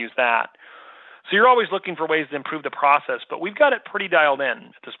now we're going to use that. So you're always looking for ways to improve the process, but we've got it pretty dialed in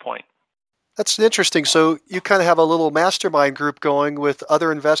at this point. That's interesting. So you kind of have a little mastermind group going with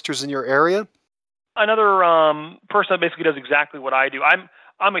other investors in your area? Another person that basically does exactly what I do.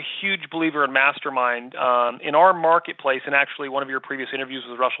 I'm a huge believer in mastermind. In our marketplace, and actually one of your previous interviews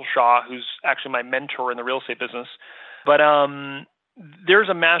was Russell Shaw, who's actually my mentor in the real estate business. But there's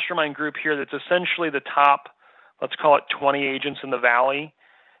a mastermind group here that's essentially the top, let's call it 20 agents in the Valley,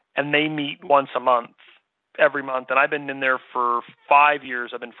 and they meet once a month, every month. And I've been in there for 5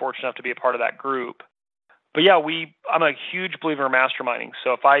 years. I've been fortunate enough to be a part of that group. But yeah, I'm a huge believer in masterminding.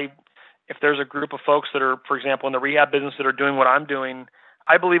 So if there's a group of folks that are, for example, in the rehab business that are doing what I'm doing,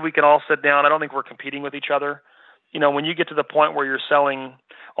 I believe we can all sit down. I don't think we're competing with each other. When you get to the point where you're selling,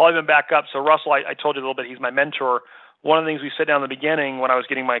 I'll even back up. So Russell, I told you a little bit, he's my mentor. One of the things we said down in the beginning when I was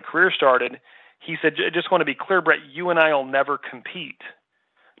getting my career started, he said, I just want to be clear, Brett, you and I will never compete.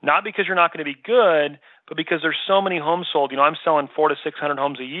 Not because you're not going to be good, but because there's so many homes sold. I'm selling 400 to 600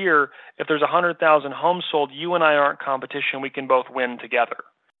 homes a year. If there's 100,000 homes sold, you and I aren't competition. We can both win together.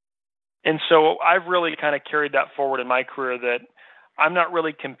 And so I've really kind of carried that forward in my career, that I'm not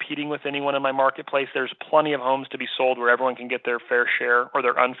really competing with anyone in my marketplace. There's plenty of homes to be sold where everyone can get their fair share or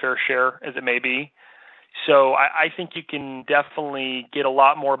their unfair share, as it may be. So I think you can definitely get a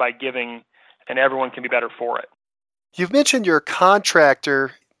lot more by giving, and everyone can be better for it. You've mentioned your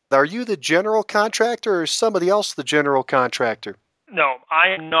contractor. Are you the general contractor or is somebody else the general contractor? No, I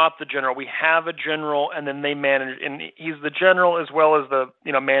am not the general. We have a general, and then they manage, and he's the general as well as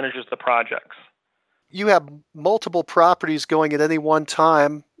manages the projects. You have multiple properties going at any one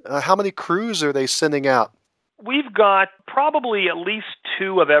time. How many crews are they sending out? We've got probably at least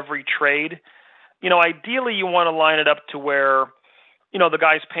 2 of every trade. Ideally you want to line it up to where, the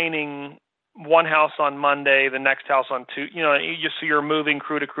guy's painting one house on Monday, the next house on Tuesday, so you're moving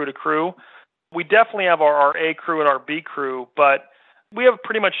crew to crew to crew. We definitely have our A crew and our B crew, but we have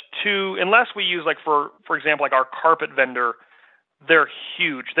pretty much 2, unless we use for example, like our carpet vendor, they're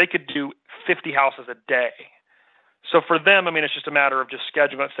huge. They could do 50 houses a day. So for them, it's just a matter of just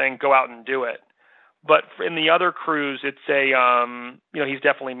scheduling it, saying go out and do it. But in the other crews, it's he's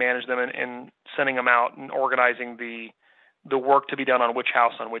definitely managed them and sending them out and organizing the work to be done on which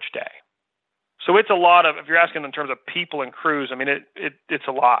house on which day. So it's a lot of, if you're asking in terms of people and crews, it's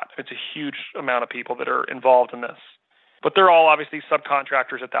a lot. It's a huge amount of people that are involved in this. But they're all obviously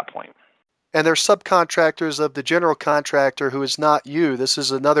subcontractors at that point. And they're subcontractors of the general contractor who is not you. This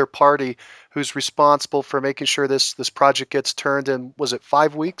is another party who's responsible for making sure this project gets turned in, was it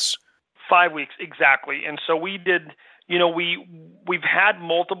 5 weeks? 5 weeks, exactly. And so we did, we've had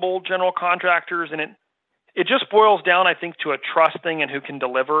multiple general contractors, and it just boils down, I think, to a trust thing and who can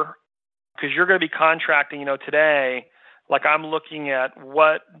deliver. Because you're going to be contracting, today, like I'm looking at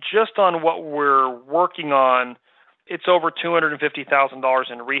just on what we're working on, it's over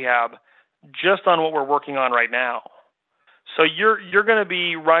 $250,000 in rehab, just on what we're working on right now. So you're going to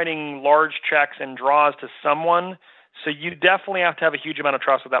be writing large checks and draws to someone, so you definitely have to have a huge amount of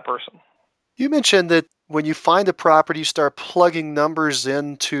trust with that person. You mentioned that when you find a property, you start plugging numbers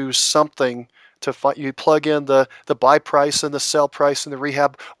into something you plug in the buy price and the sell price and the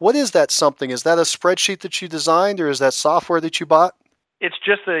rehab. What is that something? Is that a spreadsheet that you designed, or is that software that you bought? It's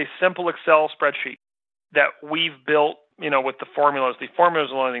just a simple Excel spreadsheet that we've built, with the formulas. The formula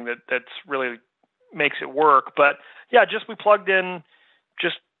is the only thing that's really makes it work. But yeah, we plugged in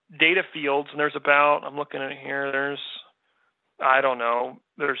just data fields, and there's I'm looking at it here, there's I don't know,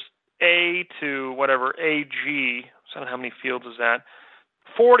 there's A to whatever, AG, I don't know how many fields is that,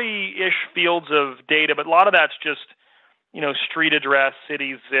 40-ish fields of data, but a lot of that's just, street address,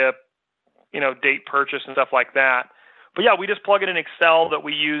 city, zip, date purchase and stuff like that. But yeah, we just plug it in Excel that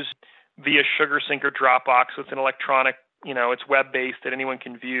we use via SugarSync or Dropbox. So it's an electronic, it's web-based that anyone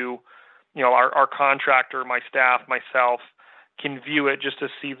can view. Our contractor, my staff, myself can view it just to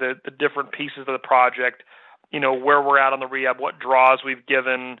see the different pieces of the project, where we're at on the rehab, what draws we've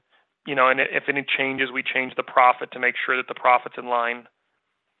given, and if any changes, we change the profit to make sure that the profit's in line.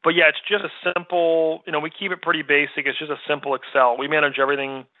 But yeah, it's just a simple, we keep it pretty basic. It's just a simple Excel. We manage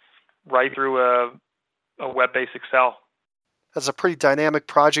everything right through a web-based Excel. That's a pretty dynamic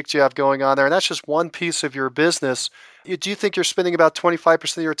project you have going on there, and that's just one piece of your business. Do you think you're spending about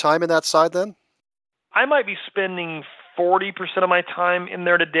 25% of your time in that side then? I might be spending 40% of my time in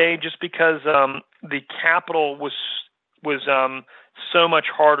there today just because the capital was so much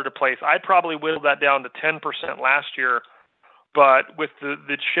harder to place. I probably whittled that down to 10% last year, but with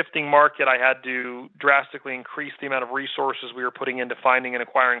the shifting market, I had to drastically increase the amount of resources we were putting into finding and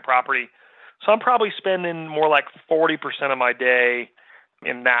acquiring property. So I'm probably spending more like 40% of my day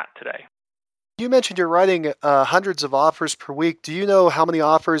in that today. You mentioned you're writing hundreds of offers per week. Do you know how many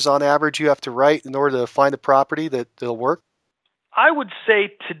offers on average you have to write in order to find a property that'll work? I would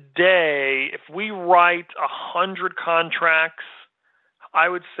say today, if we write 100 contracts, I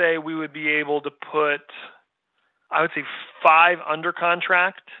would say we would be able to put, 5 under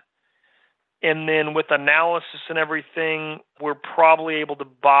contract. And then with analysis and everything, we're probably able to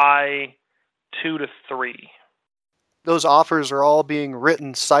buy 2 to 3. Those offers are all being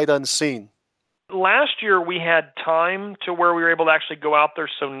written sight unseen. Last year, we had time to where we were able to actually go out there,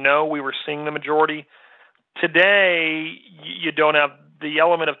 so no, we were seeing the majority. Today, you don't have, the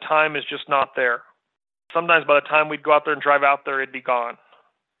element of time is just not there. Sometimes by the time we'd go out there and drive out there, it'd be gone.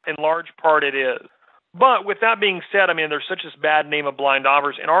 In large part, it is. But with that being said, there's such this bad name of blind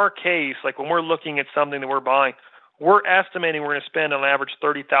offers. In our case, like when we're looking at something that we're buying, we're estimating we're going to spend on average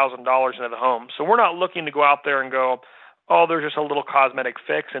 $30,000 into the home. So we're not looking to go out there and go, oh, there's just a little cosmetic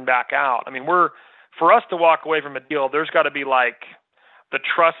fix and back out. For us to walk away from a deal, there's got to be like the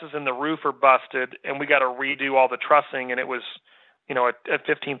trusses in the roof are busted and we got to redo all the trussing, and it was, a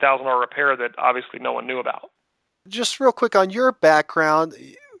 $15,000 repair that obviously no one knew about. Just real quick on your background,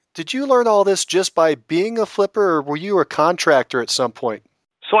 did you learn all this just by being a flipper, or were you a contractor at some point?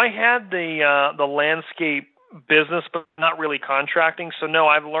 So I had the landscape business, but not really contracting. So no,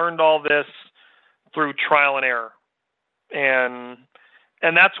 I've learned all this through trial and error. And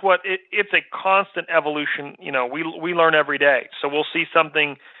that's what it's a constant evolution. We learn every day. So we'll see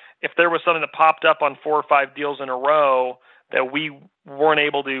something, if there was something that popped up on 4 or 5 deals in a row that we weren't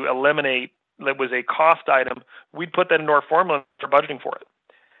able to eliminate, that was a cost item, we'd put that into our formula for budgeting for it.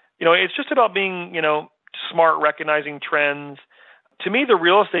 It's just about being, smart, recognizing trends. To me, the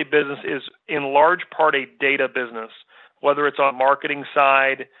real estate business is in large part a data business, whether it's on marketing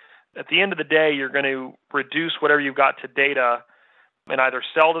side. At the end of the day, you're going to reduce whatever you've got to data and either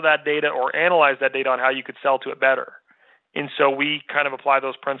sell to that data or analyze that data on how you could sell to it better. And so we kind of apply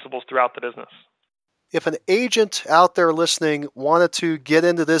those principles throughout the business. If an agent out there listening wanted to get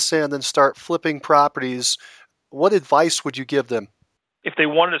into this end and start flipping properties, what advice would you give them? If they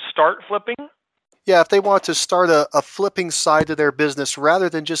wanted to start flipping? Yeah, if they want to start a flipping side to their business rather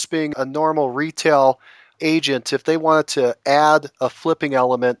than just being a normal retail agent, if they wanted to add a flipping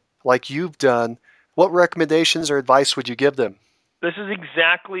element like you've done, what recommendations or advice would you give them? This is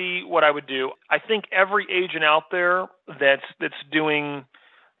exactly what I would do. I think every agent out there that's doing,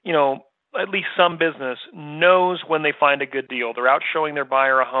 at least some business knows when they find a good deal. They're out showing their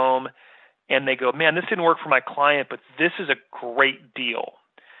buyer a home and they go, man, this didn't work for my client, but this is a great deal.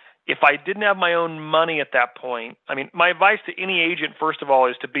 If I didn't have my own money at that point, my advice to any agent, first of all,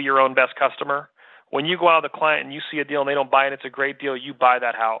 is to be your own best customer. When you go out with a client and you see a deal and they don't buy it, it's a great deal, you buy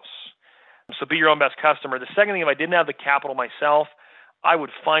that house. So be your own best customer. The second thing, if I didn't have the capital myself, I would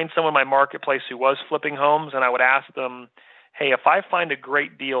find someone in my marketplace who was flipping homes, and I would ask them, hey, if I find a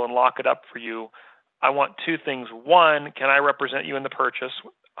great deal and lock it up for you, I want 2 things. One, can I represent you in the purchase?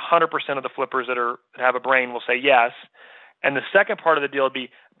 100% of the flippers that have a brain will say yes. And the second part of the deal would be,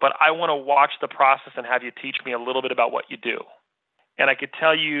 but I want to watch the process and have you teach me a little bit about what you do. And I could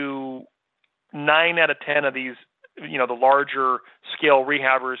tell you 9 out of 10 of these, the larger scale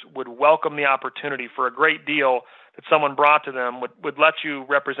rehabbers would welcome the opportunity for a great deal that someone brought to them, would let you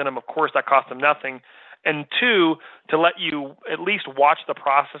represent them. Of course, that cost them nothing. And 2, to let you at least watch the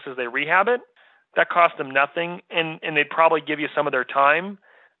process as they rehab it, that cost them nothing. And they'd probably give you some of their time,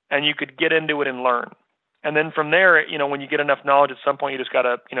 and you could get into it and learn. And then from there, when you get enough knowledge, at some point you just got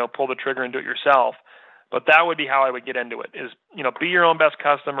to, pull the trigger and do it yourself. But that would be how I would get into it is, be your own best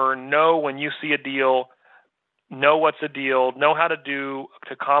customer, know when you see a deal, know what's a deal, know how to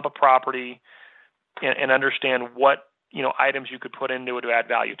comp a property and understand what, items you could put into it to add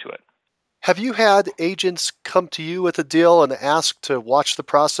value to it. Have you had agents come to you with a deal and ask to watch the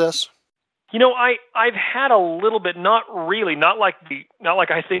process? I've had a little bit, not really, not like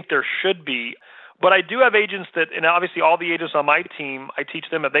I think there should be, but I do have agents and obviously all the agents on my team, I teach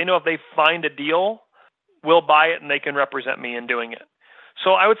them if they find a deal, we'll buy it and they can represent me in doing it.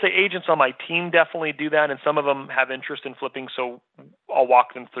 So I would say agents on my team definitely do that, and some of them have interest in flipping, so I'll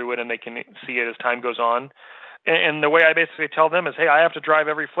walk them through it and they can see it as time goes on. And the way I basically tell them is, hey, I have to drive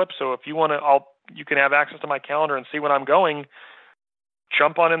every flip, so if you want to, you can have access to my calendar and see when I'm going.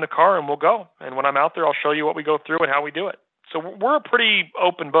 Jump on in the car and we'll go. And when I'm out there, I'll show you what we go through and how we do it. So we're a pretty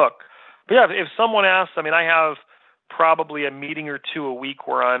open book. But yeah, if someone asks, I have probably a meeting or two a week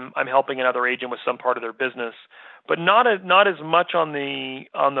where I'm helping another agent with some part of their business, but not as much on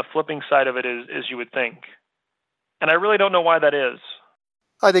the flipping side of it as you would think. And I really don't know why that is.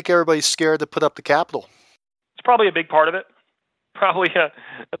 I think everybody's scared to put up the capital. It's probably a big part of it.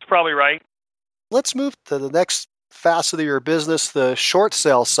 That's probably right. Let's move to the next facet of your business, the short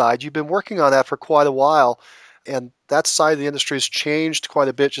sale side. You've been working on that for quite a while, and that side of the industry has changed quite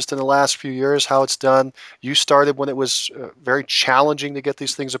a bit just in the last few years, how it's done. You started when it was very challenging to get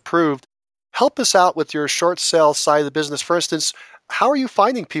these things approved. Help us out with your short sale side of the business. For instance, how are you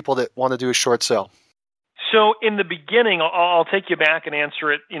finding people that want to do a short sale? So in the beginning, I'll take you back and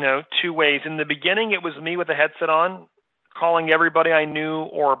answer it, two ways. In the beginning, it was me with a headset on, calling everybody I knew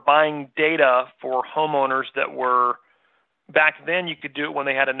or buying data for homeowners that were, back then you could do it when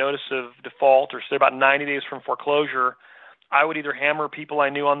they had a notice of default or say about 90 days from foreclosure. I would either hammer people I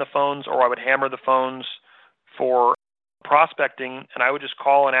knew on the phones or I would hammer the phones for prospecting, and I would just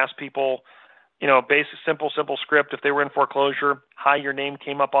call and ask people, basic, simple script. If they were in foreclosure, hi, your name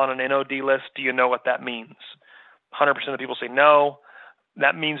came up on an NOD list. Do you know what that means? 100% of the people say no.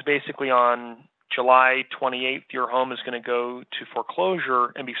 That means basically on July 28th, your home is going to go to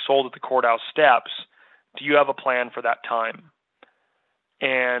foreclosure and be sold at the courthouse steps. Do you have a plan for that time?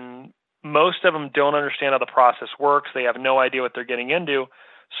 And most of them don't understand how the process works. They have no idea what they're getting into.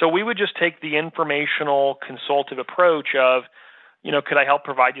 So we would just take the informational consultative approach of, could I help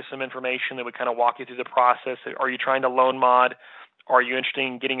provide you some information that would kind of walk you through the process? Are you trying to loan mod? Are you interested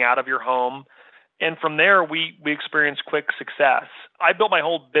in getting out of your home? And from there, we experienced quick success. I built my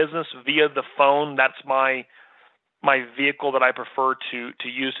whole business via the phone. That's my vehicle that I prefer to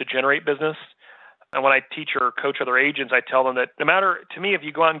use to generate business. And when I teach or coach other agents, I tell them that no matter, to me, if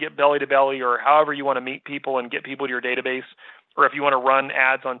you go out and get belly to belly or however you want to meet people and get people to your database, or if you want to run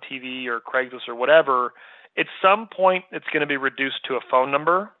ads on TV or Craigslist or whatever, at some point it's going to be reduced to a phone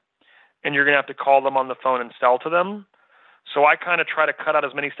number, and you're going to have to call them on the phone and sell to them. So I kind of try to cut out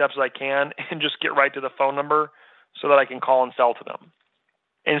as many steps as I can and just get right to the phone number so that I can call and sell to them.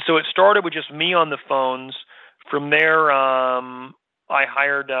 And so it started with just me on the phones. From there, I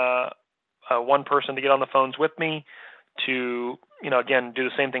hired one person to get on the phones with me to, again, do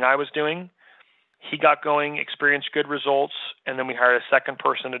the same thing I was doing. He got going, experienced good results, and then we hired a second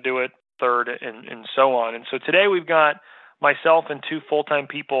person to do it, third, and so on. And so today we've got myself and two full-time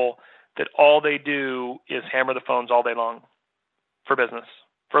people that all they do is hammer the phones all day long for business,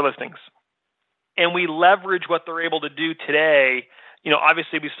 for listings. And we leverage what they're able to do today.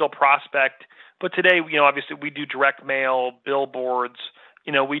 Obviously we still prospect, but today, obviously we do direct mail, billboards,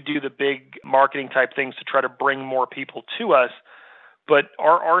 we do the big marketing type things to try to bring more people to us. But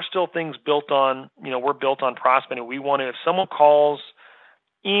are still things built on, we're built on prospecting. We want to, if someone calls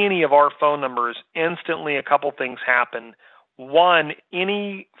any of our phone numbers, instantly a couple things happen. One,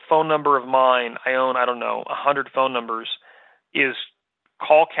 any phone number of mine, I own, 100 phone numbers, is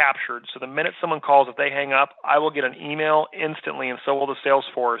call captured. So the minute someone calls, if they hang up, I will get an email instantly, and so will the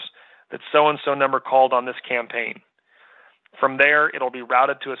Salesforce, that so-and-so number called on this campaign. From there, it'll be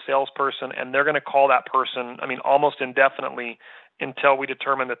routed to a salesperson, and they're going to call that person, almost indefinitely until we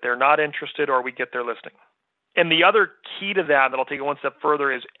determine that they're not interested or we get their listing. And the other key to that I'll take it one step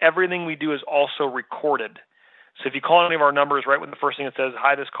further is everything we do is also recorded. So if you call any of our numbers, right, with the first thing it says,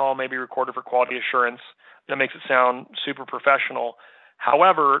 hi, this call may be recorded for quality assurance, that makes it sound super professional.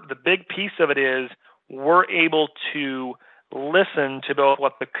 However, the big piece of it is we're able to listen to both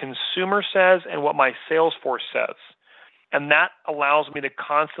what the consumer says and what my sales force says. And that allows me to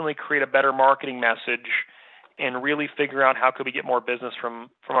constantly create a better marketing message and really figure out how could we get more business from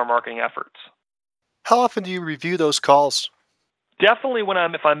our marketing efforts. How often do you review those calls? Definitely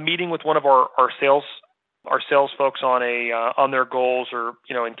if I'm meeting with one of our sales our sales folks on their goals, or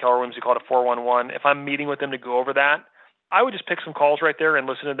in Keller Williams we call it a 411. If I'm meeting with them to go over that, I would just pick some calls right there and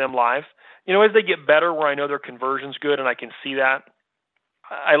listen to them live. As they get better, where I know their conversion's good and I can see that,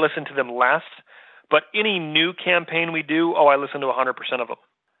 I listen to them less. But any new campaign we do, I listen to 100% of them.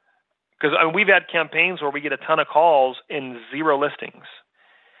 Because we've had campaigns where we get a ton of calls and 0 listings.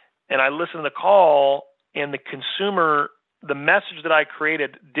 And I listen to the call, and the consumer, the message that I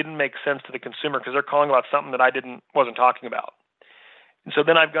created didn't make sense to the consumer because they're calling about something that I wasn't talking about. And so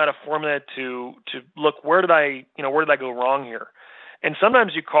then I've got a formula to look, where did I go wrong here? And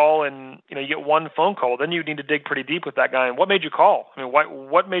sometimes you call and you get one phone call, then you need to dig pretty deep with that guy. And what made you call?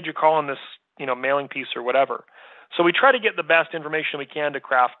 What made you call on this mailing piece or whatever? So we try to get the best information we can to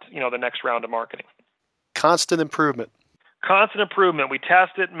craft the next round of marketing. Constant improvement. Constant improvement. We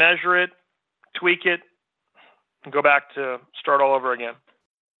test it, measure it, tweak it, and go back to start all over again.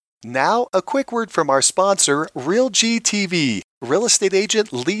 Now, a quick word from our sponsor, RealG TV, real estate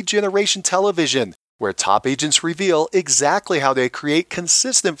agent lead generation television, where top agents reveal exactly how they create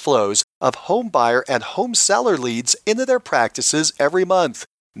consistent flows of home buyer and home seller leads into their practices every month.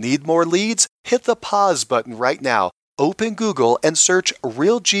 Need more leads? Hit the pause button right now. Open Google and search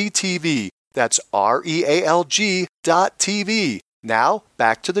RealG TV. That's RealG.TV. Now,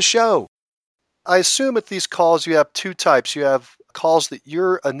 back to the show. I assume at these calls you have 2 types. You have calls that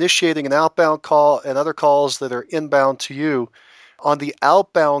you're initiating an outbound call and other calls that are inbound to you. On the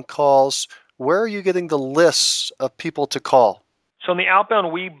outbound calls, where are you getting the lists of people to call? So in the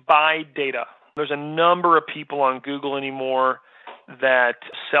outbound, we buy data. There's a number of people on Google anymore that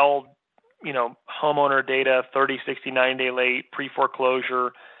sell, homeowner data, 30, 60, 90-day late,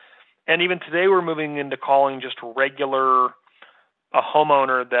 pre-foreclosure. And even today we're moving into calling just a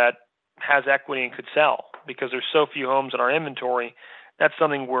homeowner that has equity and could sell, because there's so few homes in our inventory. That's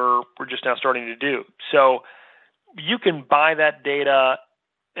something we're just now starting to do. So you can buy that data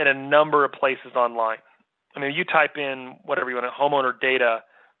at a number of places online. You type in whatever you want, homeowner data,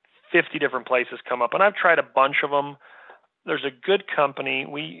 50 different places come up. And I've tried a bunch of them. There's a good company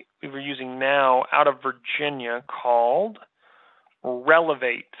we were using now out of Virginia called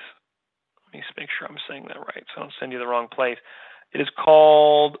Relevate. Let me just make sure I'm saying that right so I don't send you the wrong place. It is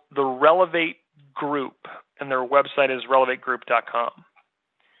called the Relevate Group, and their website is relevategroup.com.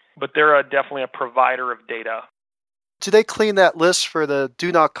 But they're definitely a provider of data. Do they clean that list for the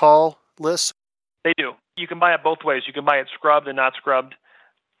do not call list? They do. You can buy it both ways. You can buy it scrubbed and not scrubbed.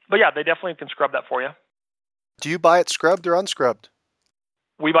 But yeah, they definitely can scrub that for you. Do you buy it scrubbed or unscrubbed?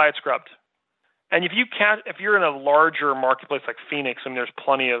 We buy it scrubbed. And if you're in a larger marketplace like Phoenix, there's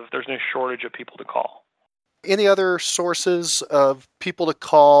no shortage of people to call. Any other sources of people to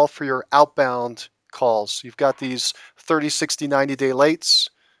call for your outbound calls? You've got these 30, 60, 90-day lates.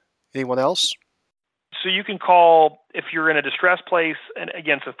 Anyone else? So you can call if you're in a distressed place, and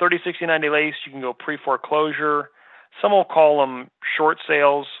again, so 30, 60, 90 lates, you can go pre-foreclosure. Some will call them short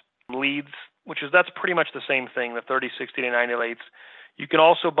sales leads, that's pretty much the same thing, the 30, 60 to 90 lates. You can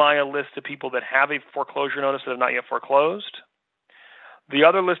also buy a list of people that have a foreclosure notice that have not yet foreclosed. The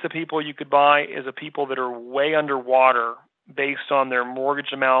other list of people you could buy is of people that are way underwater based on their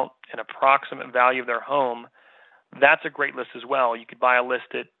mortgage amount and approximate value of their home. That's a great list as well. You could buy a list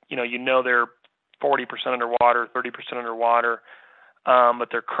that, they're 40% underwater, 30% underwater, but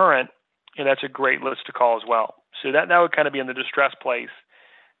they're current, and that's a great list to call as well. So that would kind of be in the distress place.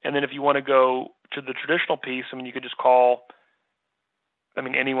 And then if you want to go to the traditional piece, you could just call,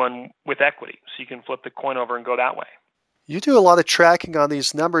 anyone with equity. So you can flip the coin over and go that way. You do a lot of tracking on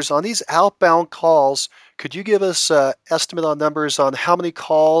these numbers. On these outbound calls, could you give us an estimate on numbers on how many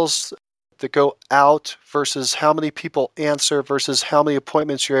calls that go out versus how many people answer versus how many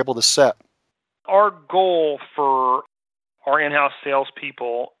appointments you're able to set? Our goal for our in-house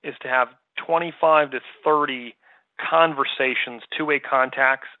salespeople is to have 25 to 30 conversations, two-way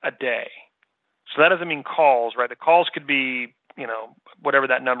contacts a day. So that doesn't mean calls, right? The calls could be, whatever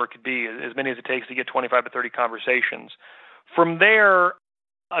that number could be, as many as it takes to get 25 to 30 conversations. From there,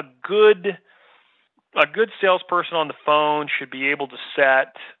 a good salesperson on the phone should be able to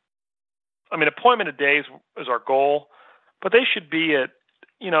set, appointment a day is our goal, but they should be at,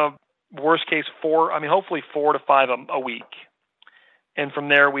 worst case 4, hopefully 4 to 5 a week. And from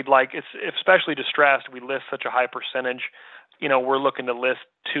there, we'd like, especially distressed, we list such a high percentage, we're looking to list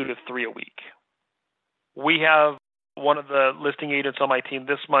 2 to 3 a week. We have one of the listing agents on my team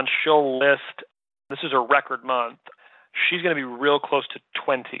this month, she'll list, this is a record month, she's going to be real close to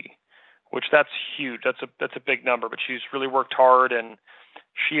 20, which that's huge. That's a big number, but she's really worked hard, and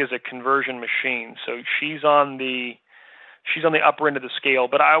she is a conversion machine. So she's on the she's on the upper end of the scale.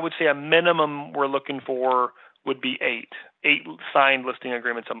 But I would say a minimum we're looking for would be 8 signed listing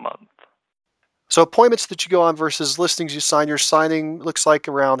agreements a month. So appointments that you go on versus listings you sign, you're signing, looks like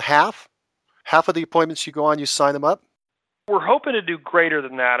around half of the appointments you go on, you sign them up? We're hoping to do greater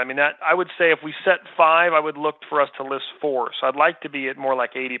than that. I mean, that I would say if we set 5, I would look for us to list 4. So I'd like to be at more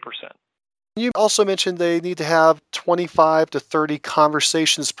like 80%. You also mentioned they need to have 25 to 30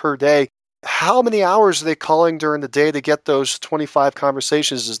 conversations per day. How many hours are they calling during the day to get those 25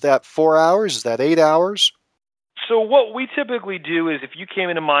 conversations? Is that 4 hours? Is that 8 hours? So what we typically do is if you came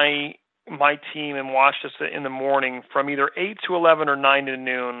into my team and watched us in the morning from either 8 to 11 or 9 to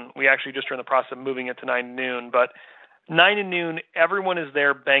noon, we actually just are in the process of moving it to 9 to noon, but 9 to noon, everyone is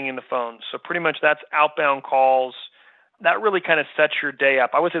there banging the phone. So pretty much that's outbound calls. That really kind of sets your day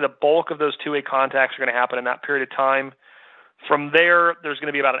up. I would say the bulk of those two-way contacts are going to happen in that period of time. From there, there's going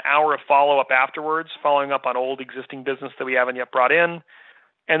to be about an hour of follow-up afterwards, following up on old existing business that we haven't yet brought in.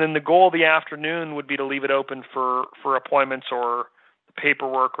 And then the goal of the afternoon would be to leave it open for appointments or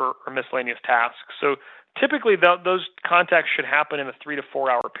paperwork or miscellaneous tasks. So typically those contacts should happen in a 3 to 4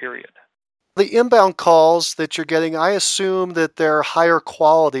 hour period. The inbound calls that you're getting, I assume that they're higher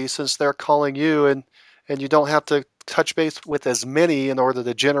quality since they're calling you and you don't have to touch base with as many in order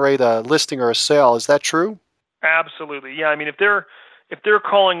to generate a listing or a sale. Is that true? Absolutely. Yeah. I mean, if they're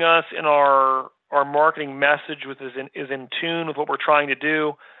calling us and our marketing message is in tune with what we're trying to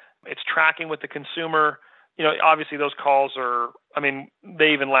do, it's tracking with the consumer, obviously those calls are,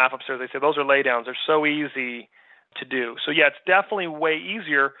 they even laugh upstairs. They say those are laydowns. They're so easy to do. So yeah, it's definitely way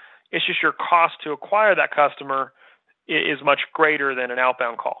easier. It's just your cost to acquire that customer is much greater than an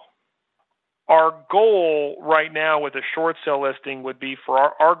outbound call. Our goal right now with a short sale listing would be for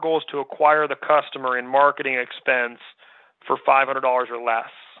our goal is to acquire the customer in marketing expense for $500 or less.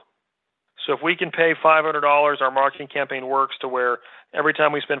 So if we can pay $500, our marketing campaign works to where every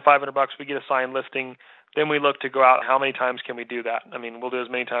time we spend $500, we get a signed listing. Then we look to go out. How many times can we do that? We'll do as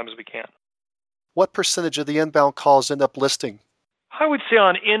many times as we can. What percentage of the inbound calls end up listing? I would say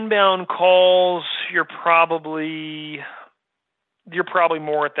on inbound calls, you're probably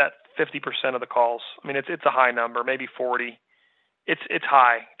more at that 50% of the calls. It's a high number, maybe 40. It's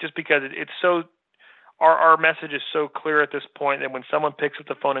high just because it's so. Our message is so clear at this point that when someone picks up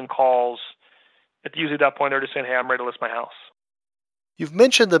the phone and calls, it's usually at that point they're just saying, "Hey, I'm ready to list my house." You've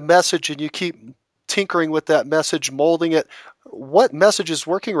mentioned the message and you keep tinkering with that message, molding it. What message is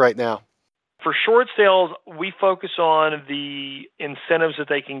working right now? For short sales, we focus on the incentives that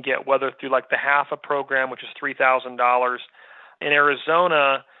they can get, whether through like the HAFA program, which is $3,000. In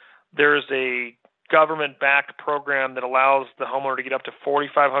Arizona, there's a government-backed program that allows the homeowner to get up to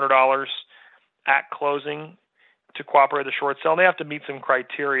 $4,500 at closing to cooperate with the short sale. And they have to meet some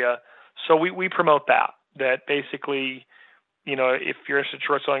criteria. So we promote that basically, if you're interested in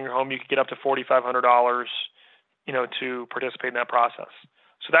short selling your home, you can get up to $4,500, to participate in that process.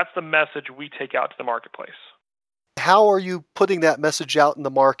 So that's the message we take out to the marketplace. How are you putting that message out in the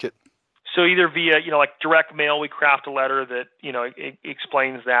market? So either via, like direct mail, we craft a letter that, it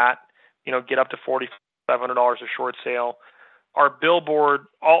explains that, get up to $4,500 a short sale. Our billboard,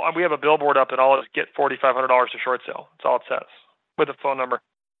 we have a billboard up that all is get $4,500 a short sale. That's all it says with a phone number.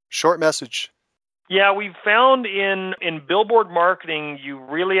 Short message. Yeah, we've found in billboard marketing, you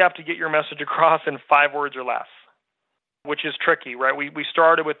really have to get your message across in 5 words or less, which is tricky, right? We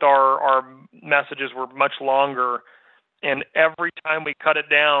started with our messages were much longer, and every time we cut it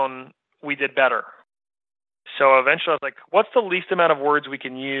down, we did better. So eventually I was like, what's the least amount of words we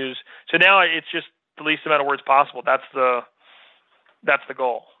can use? So now it's just the least amount of words possible. That's the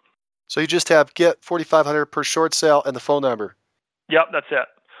goal. So you just have get $4,500 per short sale and the phone number. Yep, that's it.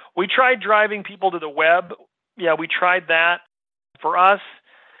 We tried driving people to the web. Yeah, we tried that. For us,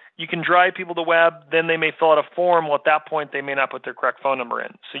 you can drive people to the web, then they may fill out a form. Well, at that point, they may not put their correct phone number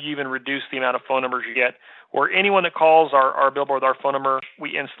in. So you even reduce the amount of phone numbers you get. Or anyone that calls our billboard with our phone number,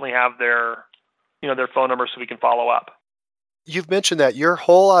 we instantly have their phone number so we can follow up. You've mentioned that your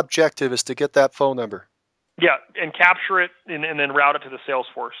whole objective is to get that phone number. Yeah, and capture it and then route it to the sales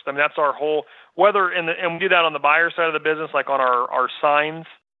force. That's our whole, and we do that on the buyer side of the business, like on our signs.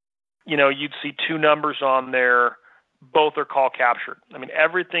 You'd see 2 numbers on there. Both are call captured.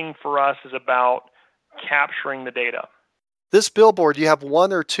 Everything for us is about capturing the data. This billboard, you have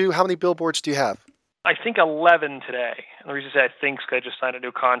 1 or 2? How many billboards do you have? I think 11 today. And the reason I say I think is because I just signed a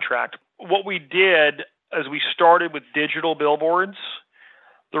new contract. What we did is we started with digital billboards.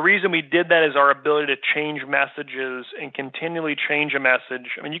 The reason we did that is our ability to change messages and continually change a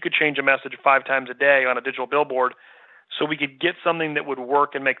message. You could change a message 5 times a day on a digital billboard, so we could get something that would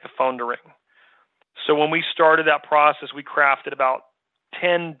work and make the phone to ring. So when we started that process, we crafted about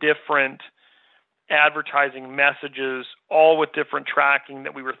 10 different advertising messages, all with different tracking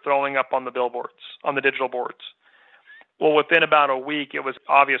that we were throwing up on the billboards, on the digital boards. Well, within about a week, it was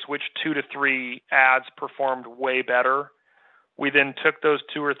obvious which 2 to 3 ads performed way better. We then took those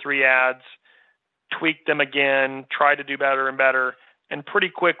 2 or 3 ads, tweaked them again, tried to do better and better, and pretty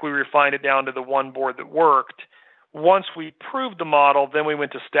quick we refined it down to the one board that worked. Once we proved the model, then we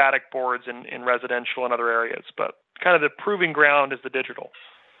went to static boards in residential and other areas. But kind of the proving ground is the digital.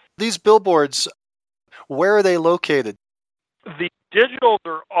 These billboards, where are they located? The digitals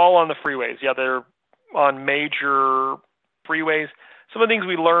are all on the freeways. Yeah, they're on major freeways. Some of the things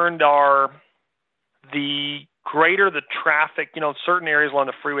we learned are the greater the traffic, certain areas along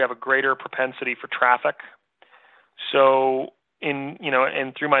the freeway have a greater propensity for traffic. So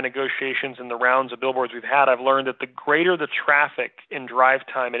and through my negotiations and the rounds of billboards we've had, I've learned that the greater the traffic in drive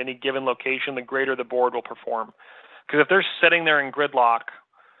time at any given location, the greater the board will perform. Because if they're sitting there in gridlock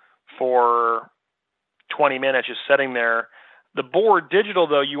for 20 minutes, just sitting there, the board digital,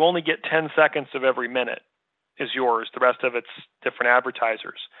 though, you only get 10 seconds of every minute is yours. The rest of it's different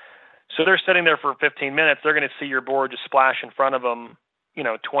advertisers. So they're sitting there for 15 minutes. They're going to see your board just splash in front of them,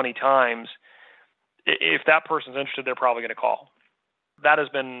 20 times. If that person's interested, they're probably going to call. That has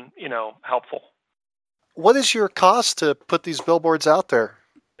been, helpful. What is your cost to put these billboards out there?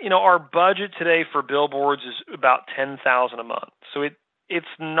 Our budget today for billboards is about $10,000 a month. So it's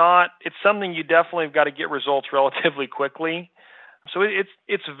something you definitely have got to get results relatively quickly. So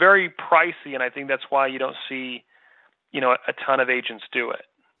it's very pricey, and I think that's why you don't see, a ton of agents do it.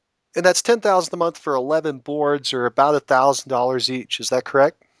 And that's $10,000 a month for 11 boards, or about $1,000 each. Is that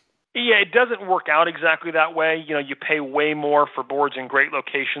correct? Yeah, it doesn't work out exactly that way. You pay way more for boards in great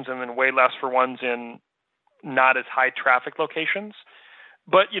locations and then way less for ones in not as high traffic locations.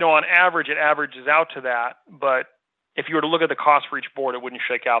 But, on average, it averages out to that. But if you were to look at the cost for each board, it wouldn't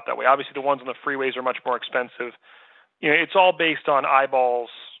shake out that way. Obviously, the ones on the freeways are much more expensive. It's all based on eyeballs,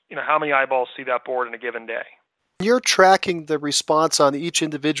 how many eyeballs see that board in a given day. You're tracking the response on each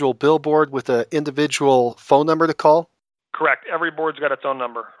individual billboard with an individual phone number to call? Correct. Every board's got its own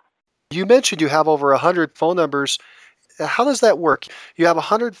number. You mentioned you have over 100 phone numbers. How does that work? You have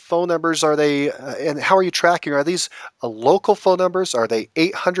 100 phone numbers. Are they, and how are you tracking? Are these local phone numbers? Are they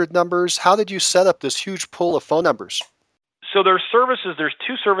 800 numbers? How did you set up this huge pool of phone numbers? So there's 2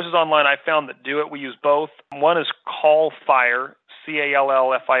 services online I found that do it. We use both. One is CallFire,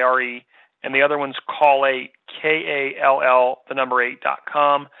 CALLFIRE, and the other one's Call8,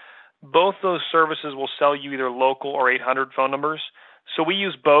 KALL8.com. Both those services will sell you either local or 800 phone numbers. So we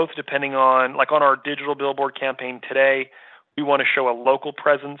use both depending on, like on our digital billboard campaign today, we want to show a local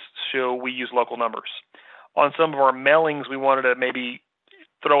presence, so we use local numbers. On some of our mailings, we wanted to maybe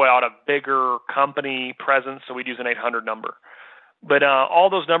throw out a bigger company presence, so we'd use an 800 number. But all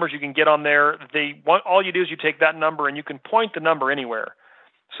those numbers you can get on there, all you do is you take that number and you can point the number anywhere.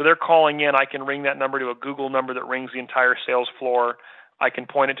 So they're calling in, I can ring that number to a Google number that rings the entire sales floor. I can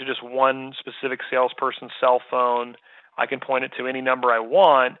point it to just one specific salesperson's cell phone. I can point it to any number I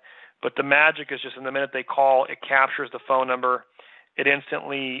want, but the magic is just in the minute they call, it captures the phone number. It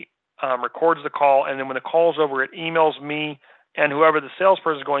instantly records the call, and then when the call's over, it emails me and whoever the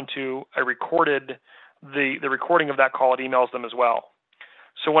salesperson is going to. I recorded the recording of that call. It emails them as well.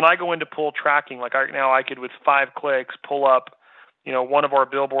 So when I go into pull tracking, like right now, I could with 5 clicks pull up, one of our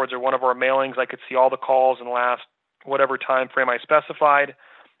billboards or one of our mailings. I could see all the calls in the last whatever time frame I specified.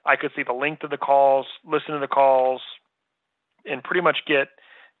 I could see the length of the calls, listen to the calls, and pretty much get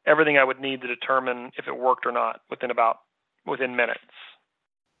everything I would need to determine if it worked or not within minutes.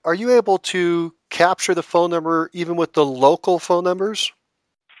 Are you able to capture the phone number even with the local phone numbers?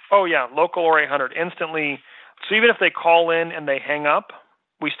 Oh yeah, local or 800 instantly. So even if they call in and they hang up,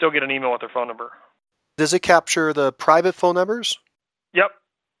 we still get an email with their phone number. Does it capture the private phone numbers? Yep.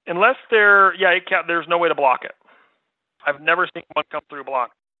 Unless there's no way to block it. I've never seen one come through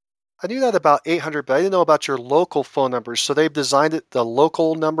blocked. I knew that about 800, but I didn't know about your local phone numbers. So they've designed it, the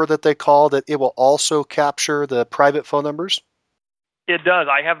local number that they call, that it will also capture the private phone numbers? It does.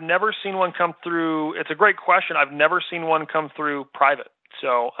 I have never seen one come through. It's a great question. I've never seen one come through private.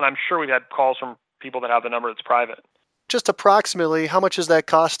 So, and I'm sure we've had calls from people that have the number that's private. Just approximately, how much is that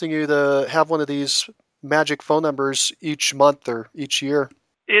costing you to have one of these magic phone numbers each month or each year?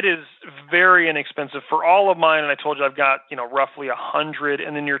 It is very inexpensive for all of mine, and I told you I've got roughly 100,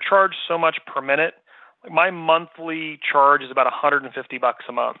 and then you're charged so much per minute. My monthly charge is about $150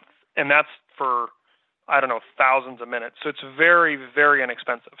 a month, and that's for thousands of minutes. So it's very, very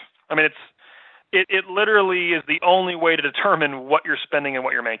inexpensive. I mean, it literally is the only way to determine what you're spending and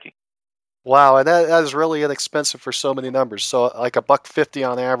what you're making. Wow, and that is really inexpensive for so many numbers. So like $1.50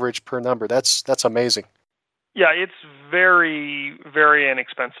 on average per number. That's amazing. Yeah, it's very, very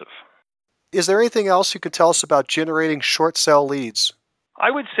inexpensive. Is there anything else you could tell us about generating short sale leads? I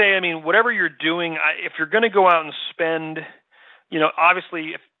would say, whatever you're doing, if you're going to go out and spend,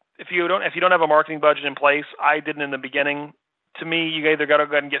 obviously, if you don't have a marketing budget in place, I didn't in the beginning. To me, you either got to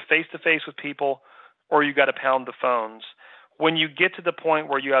go ahead and get face to face with people, or you got to pound the phones. When you get to the point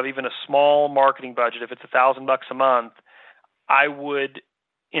where you have even a small marketing budget, if it's $1,000 a month, I would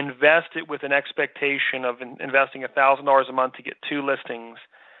invest it with an expectation of investing $1,000 a month to get 2 listings,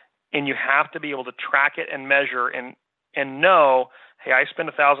 and you have to be able to track it and measure and know, hey, I spent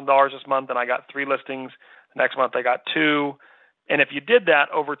 $1,000 this month and I got 3 listings. The next month I got 2. And if you did that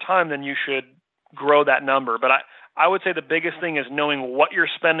over time, then you should grow that number. But I would say the biggest thing is knowing what you're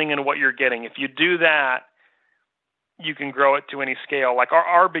spending and what you're getting. If you do that, you can grow it to any scale. Like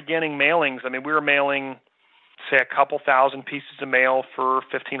our beginning mailings, we were mailing, say, a couple thousand pieces of mail for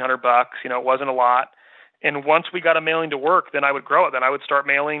 $1,500. It wasn't a lot. And once we got a mailing to work, then I would grow it. Then I would start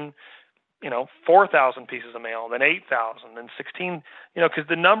mailing 4,000 pieces of mail, then 8,000, then 16, because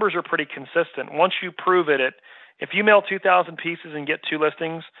the numbers are pretty consistent. Once you prove it, if you mail 2,000 pieces and get 2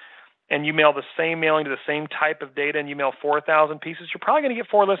 listings, and you mail the same mailing to the same type of data and you mail 4,000 pieces, you're probably going to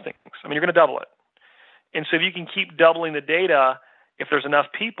get 4 listings. You're going to double it. And so if you can keep doubling the data, if there's enough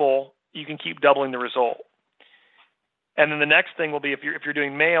people, you can keep doubling the result. And then the next thing will be if you're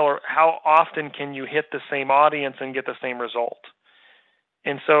doing mail, or how often can you hit the same audience and get the same result?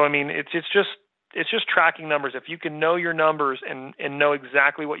 And so, it's just tracking numbers. If you can know your numbers and know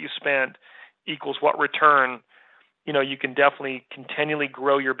exactly what you spent equals what return, you can definitely continually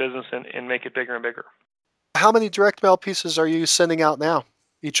grow your business and make it bigger and bigger. How many direct mail pieces are you sending out now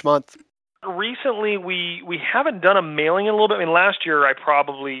each month? Recently, we haven't done a mailing in a little bit. Last year I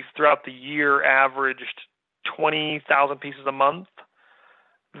probably throughout the year averaged 20,000 pieces a month.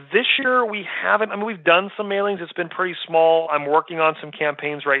 This year we haven't. We've done some mailings. It's been pretty small. I'm working on some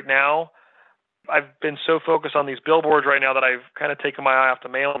campaigns right now. I've been so focused on these billboards right now that I've kind of taken my eye off the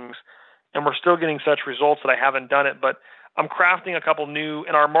mailings, and we're still getting such results that I haven't done it. But I'm crafting a couple new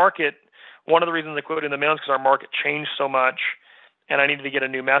in our market. One of the reasons I quit in the mailings is because our market changed so much, and I needed to get a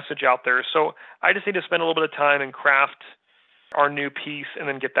new message out there. So I just need to spend a little bit of time and craft our new piece and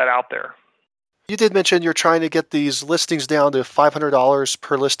then get that out there. You did mention you're trying to get these listings down to $500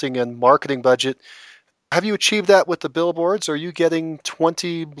 per listing in marketing budget. Have you achieved that with the billboards? Are you getting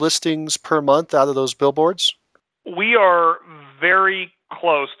 20 listings per month out of those billboards? We are very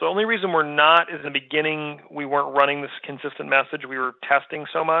close. The only reason we're not is in the beginning we weren't running this consistent message. We were testing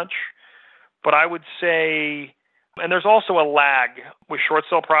so much. But I would say, and there's also a lag with short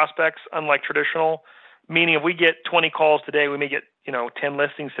sale prospects, unlike traditional, meaning if we get 20 calls today, we may get 10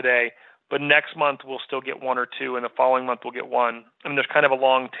 listings today, but next month we'll still get 1 or 2, and the following month we'll get 1. There's kind of a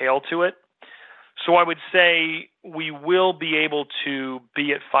long tail to it. So I would say we will be able to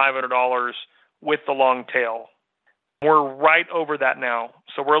be at $500 with the long tail. We're right over that now.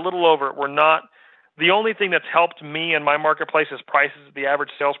 So we're a little over it. We're not. The only thing that's helped me in my marketplace is prices. The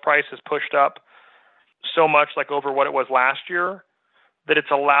average sales price has pushed up so much, like over what it was last year, that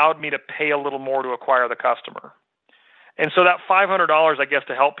it's allowed me to pay a little more to acquire the customer. And so that $500, I guess,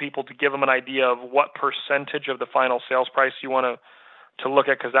 to help people, to give them an idea of what percentage of the final sales price you want to look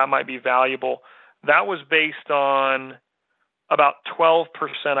at, because that might be valuable. That was based on about 12%,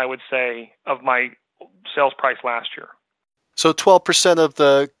 I would say, of my sales price last year. So 12% of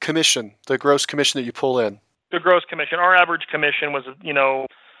the commission, the gross commission that you pull in. The gross commission. Our average commission was, $3,000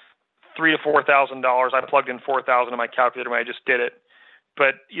 to $4,000. I plugged in $4,000 in my calculator when I just did it.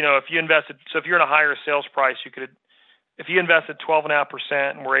 But if you invested, so if you're in a higher sales price, if you invested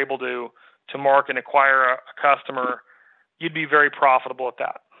 12.5% and were able to market and acquire a customer, you'd be very profitable at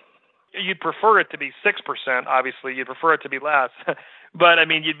that. You'd prefer it to be 6%, obviously. You'd prefer it to be less. But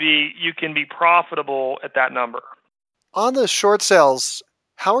you can be profitable at that number. On the short sales,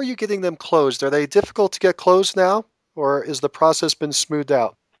 how are you getting them closed? Are they difficult to get closed now, or is the process been smoothed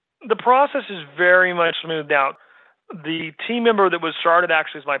out? The process is very much smoothed out. The team member that was started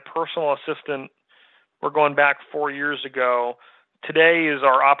actually as my personal assistant, we're going back 4 years ago, today is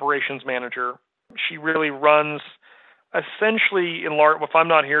our operations manager. She really runs, essentially, if I'm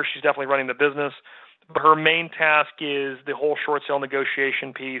not here, she's definitely running the business. But her main task is the whole short sale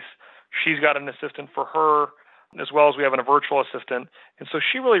negotiation piece. She's got an assistant for her, as well as we have a virtual assistant. And so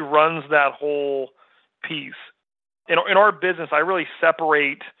she really runs that whole piece. In our business, I really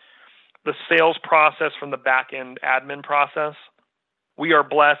separate the sales process from the back-end admin process. We are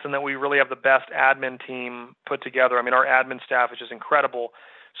blessed in that we really have the best admin team put together. Our admin staff is just incredible.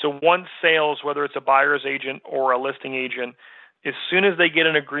 So once sales, whether it's a buyer's agent or a listing agent, as soon as they get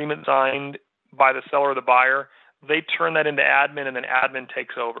an agreement signed by the seller or the buyer, they turn that into admin, and then admin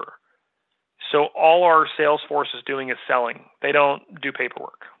takes over. So all our sales force is doing is selling. They don't do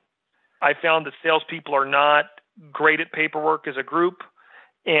paperwork. I found that salespeople are not great at paperwork as a group,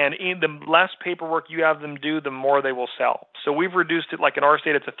 and the less paperwork you have them do, the more they will sell. So we've reduced it, like in our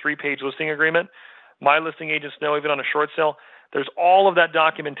state, it's a 3-page listing agreement. My listing agents know even on a short sale, there's all of that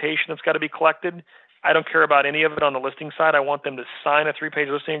documentation that's got to be collected. I don't care about any of it on the listing side. I want them to sign a 3-page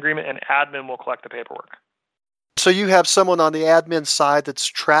listing agreement, and admin will collect the paperwork. So you have someone on the admin side that's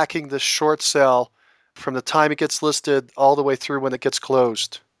tracking the short sale from the time it gets listed all the way through when it gets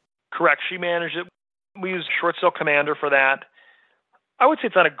closed. Correct. She managed it. We use Short Sale Commander for that. I would say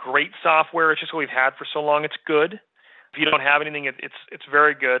it's not a great software. It's just what we've had for so long. It's good. If you don't have anything, it's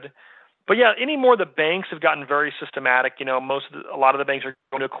very good. But yeah, anymore the banks have gotten very systematic. A lot of the banks are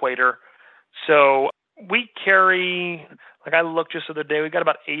going to Equator. So we carry, like I looked just the other day, we've got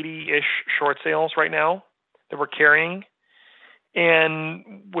about 80-ish short sales right now that we're carrying.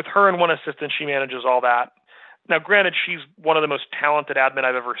 And with her and one assistant, she manages all that. Now, granted, she's one of the most talented admin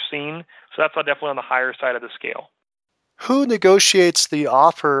I've ever seen, so that's definitely on the higher side of the scale. Who negotiates the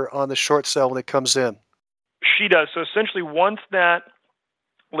offer on the short sale when it comes in? She does. So essentially, once that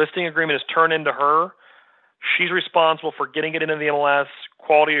listing agreement is turned into her, she's responsible for getting it into the MLS,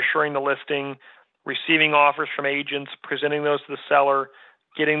 quality assuring the listing, receiving offers from agents, presenting those to the seller,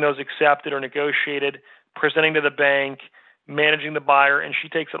 getting those accepted or negotiated, presenting to the bank, managing the buyer, and she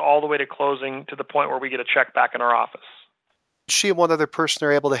takes it all the way to closing to the point where we get a check back in our office. She and one other person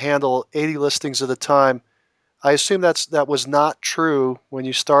are able to handle 80 listings at a time. I assume that was not true when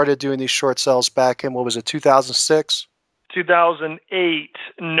you started doing these short sales back in, 2006? 2008,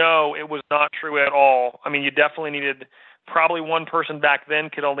 no, it was not true at all. I mean, you definitely needed, probably one person back then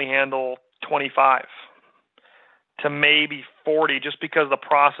could only handle 25 to maybe 40, just because of the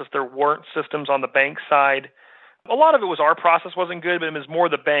process. There weren't systems on the bank side. A lot of it was our process wasn't good, but it was more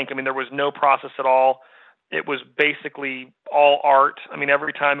the bank. I mean, there was no process at all. It was basically all art. I mean,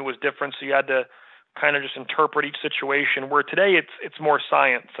 every time it was different, so you had to kind of just interpret each situation, where today it's more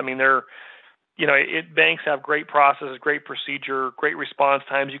science. I mean, banks have great processes, great procedure, great response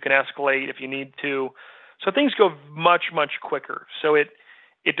times. You can escalate if you need to. So things go much, much quicker. So it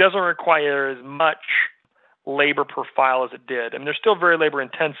doesn't require as much labor per file as it did. I mean, they're still very labor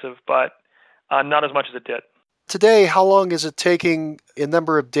intensive, but not as much as it did. Today, how long is it taking in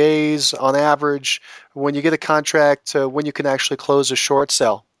number of days on average when you get a contract to when you can actually close a short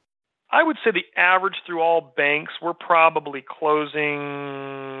sale? I would say the average through all banks, we're probably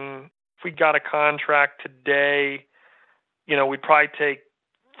closing, if we got a contract today, we'd probably take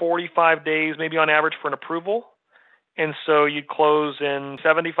 45 days maybe on average for an approval. And so you'd close in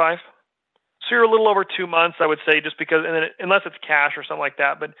 75. So you're a little over 2 months, I would say, just because, and then unless it's cash or something like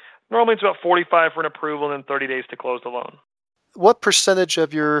that. But normally it's about 45 for an approval and then 30 days to close the loan. What percentage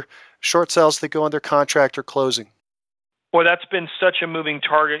of your short sales that go under contract are closing? Boy, that's been such a moving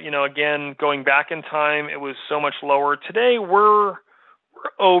target. Again, going back in time, it was so much lower. Today, we're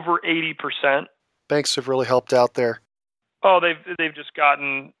over 80%. Banks have really helped out there. Oh, they've just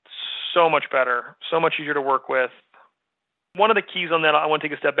gotten so much better, so much easier to work with. One of the keys on that, I want to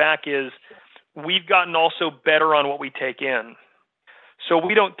take a step back, is we've gotten also better on what we take in. So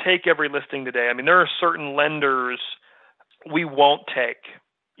we don't take every listing today. I mean, there are certain lenders we won't take.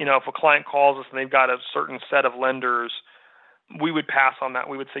 If a client calls us and they've got a certain set of lenders, we would pass on that.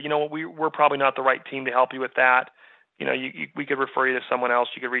 We would say, we're probably not the right team to help you with that. We could refer you to someone else.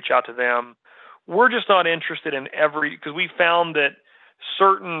 You could reach out to them. We're just not interested in because we found that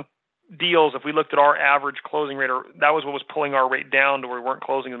certain deals, if we looked at our average closing rate, that was what was pulling our rate down to where we weren't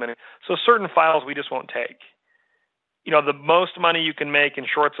closing as many. So certain files we just won't take. The most money you can make in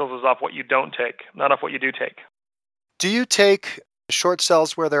short sales is off what you don't take, not off what you do take. Do you take short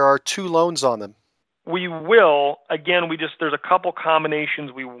sales where there are 2 loans on them? We will. Again, there's a couple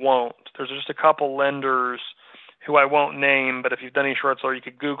combinations we won't. There's just a couple lenders who I won't name, but if you've done any short sale, you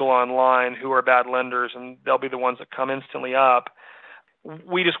could Google online who are bad lenders, and they'll be the ones that come instantly up.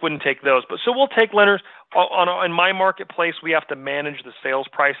 We just wouldn't take those. But so we'll take lenders. In my marketplace, we have to manage the sales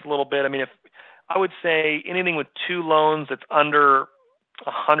price a little bit. I mean, if I would say anything with 2 loans that's under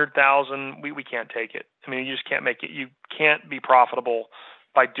 $100,000, we can't take it. I mean, you just can't make it. You can't be profitable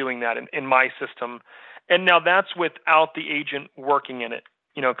by doing that in my system. And now that's without the agent working in it.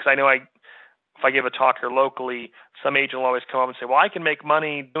 Because I know if I give a talk here locally, some agent will always come up and say, well, I can make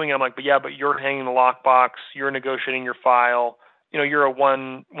money doing it. I'm like, but you're hanging the lockbox, you're negotiating your file, you're a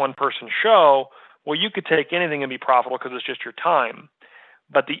one person show. Well, you could take anything and be profitable because it's just your time.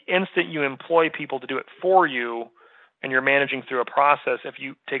 But the instant you employ people to do it for you, and you're managing through a process, if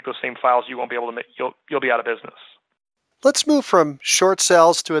you take those same files, you won't be able to make, you'll be out of business. Let's move from short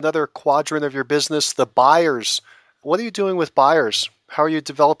sales to another quadrant of your business, the buyers. What are you doing with buyers? How are you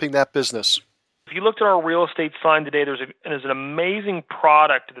developing that business? If you looked at our real estate sign today, there's an amazing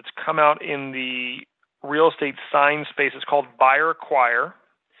product that's come out in the real estate sign space. It's called Buyer Acquire,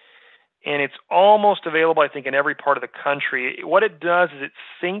 and it's almost available, I think, in every part of the country. What it does is it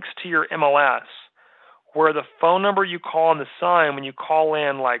syncs to your MLS, where the phone number you call on the sign, when you call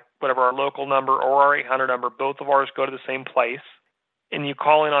in, like whatever our local number or our 800 number, both of ours go to the same place. And you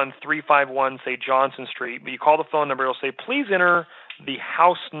call in on 351, say Johnson Street, but you call the phone number, it'll say, please enter the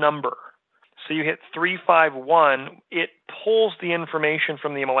house number. So you hit 351, it pulls the information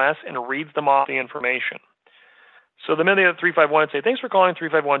from the MLS and reads them off the information. So the minute they hit 351, it'd say, thanks for calling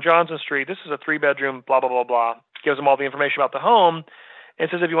 351 Johnson Street. This is a 3-bedroom, blah, blah, blah, blah. Gives them all the information about the home. It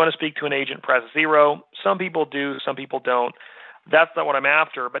says if you want to speak to an agent, press 0. Some people do, some people don't. That's not what I'm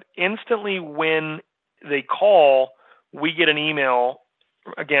after. But instantly when they call, we get an email,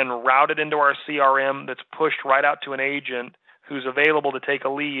 again, routed into our CRM that's pushed right out to an agent who's available to take a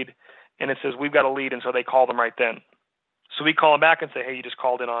lead. And it says, we've got a lead, and so they call them right then. So we call them back and say, hey, you just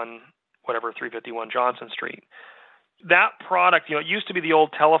called in on whatever, 351 Johnson Street. That product, it used to be the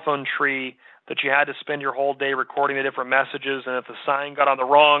old telephone tree that you had to spend your whole day recording the different messages, and if the sign got on the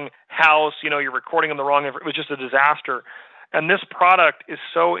wrong house, you're recording on the wrong, it was just a disaster. And this product is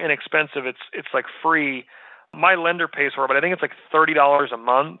so inexpensive, it's like free. My lender pays for it, but I think it's like $30 a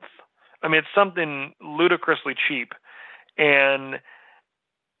month. I mean, it's something ludicrously cheap. And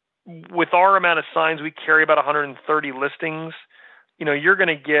with our amount of signs, we carry about 130 listings. You're going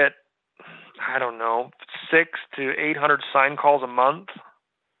to get, 600 to 800 sign calls a month.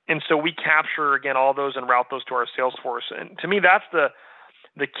 And so we capture, again, all those and route those to our sales force. And to me, that's the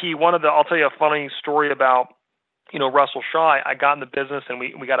key. I'll tell you a funny story about, Russell Shaw. I got in the business and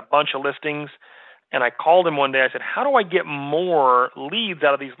we got a bunch of listings. And I called him one day. I said, how do I get more leads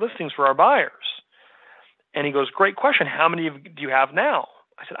out of these listings for our buyers? And he goes, great question. How many do you have now?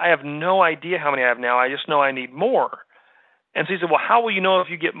 I said, I have no idea how many I have now. I just know I need more. And so he said, well, how will you know if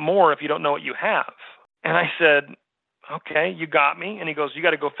you get more if you don't know what you have? And I said, okay, you got me. And he goes, you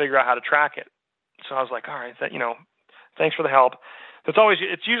got to go figure out how to track it. So I was like, all right, thanks for the help.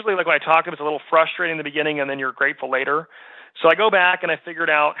 It's usually like when I talk to him, it's a little frustrating in the beginning and then you're grateful later. So I go back and I figured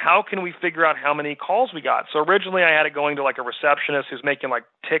out, how can we figure out how many calls we got? So originally I had it going to like a receptionist who's making like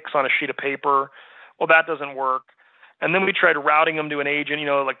ticks on a sheet of paper. Well, that doesn't work. And then we tried routing them to an agent,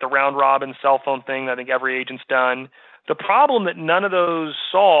 like the round robin cell phone thing that I think every agent's done. The problem that none of those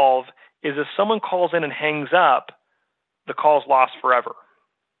solve is if someone calls in and hangs up, the call's lost forever.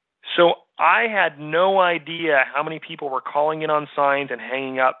 So I had no idea how many people were calling in on signs and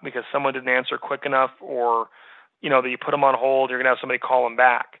hanging up because someone didn't answer quick enough, or, that you put them on hold, you're going to have somebody call them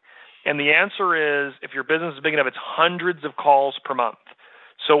back. And the answer is, if your business is big enough, it's hundreds of calls per month.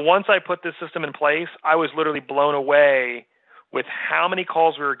 So once I put this system in place, I was literally blown away with how many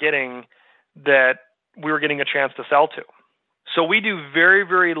calls we were getting that we were getting a chance to sell to. So we do very,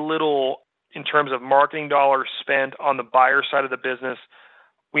 very little in terms of marketing dollars spent on the buyer side of the business.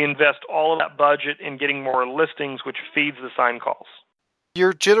 We invest all of that budget in getting more listings, which feeds the sign calls.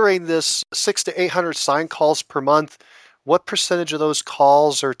 You're generating this 600 to 800 sign calls per month. What percentage of those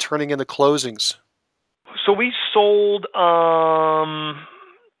calls are turning into closings? So we sold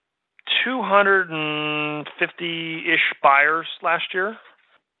 250-ish buyers last year.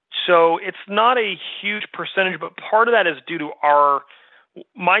 So it's not a huge percentage, but part of that is due to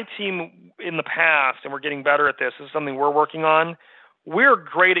my team in the past, and we're getting better at this. This is something we're working on. We're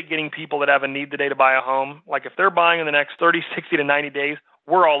great at getting people that have a need today to buy a home. Like if they're buying in the next 30, 60 to 90 days,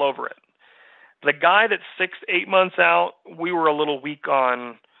 we're all over it. The guy that's 6 to 8 months out, we were a little weak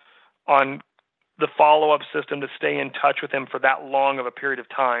on the follow-up system to stay in touch with him for that long of a period of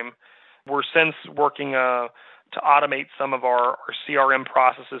time. We're since working to automate some of our CRM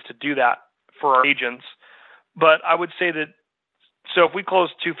processes to do that for our agents. But I would say that, so if we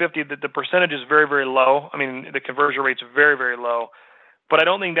close 250, the percentage is very, very low. I mean, the conversion rate's very, very low. But I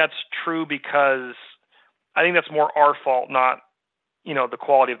don't think that's true because I think that's more our fault, not, the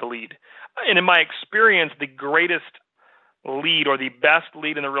quality of the lead. And in my experience, the greatest lead or the best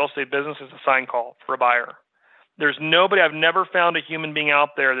lead in the real estate business is a sign call for a buyer. There's nobody, I've never found a human being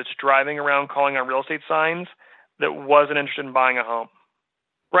out there that's driving around calling on real estate signs that wasn't interested in buying a home.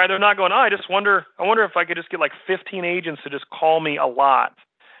 Right? They're not going, I wonder if I could just get like 15 agents to just call me a lot.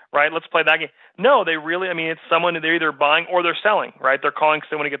 Right? Let's play that game. No, it's someone, they're either buying or they're selling, right? They're calling because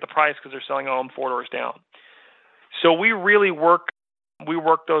they want to get the price because they're selling a home 4 doors down. So we really work we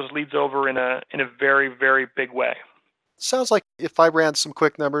work those leads over in a very, very big way. Sounds like, if I ran some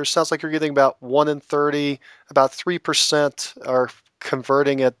quick numbers, sounds like you're getting about 1 in 30, about 3% are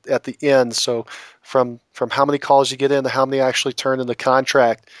converting at the end. So from how many calls you get in to how many actually turn into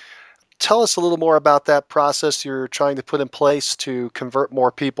contract. Tell us a little more about that process you're trying to put in place to convert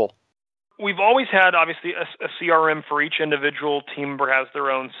more people. We've always had, obviously, a CRM for each individual. Team member has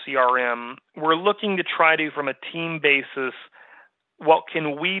their own CRM. We're looking to try to, from a team basis, what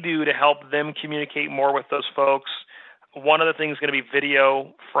can we do to help them communicate more with those folks? One of the things is going to be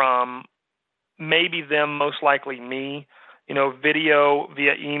video from maybe them, most likely me, video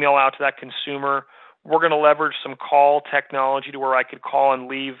via email out to that consumer. We're going to leverage some call technology to where I could call and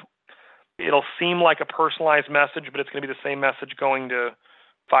leave. It'll seem like a personalized message, but it's going to be the same message going to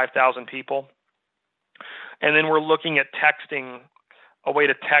 5,000 people. And then we're looking at texting, a way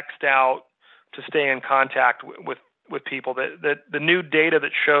to text out to stay in contact with people. The new data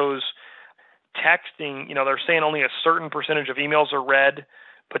that shows texting, they're saying only a certain percentage of emails are read,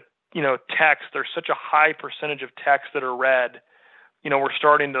 but, text, there's such a high percentage of texts that are read. We're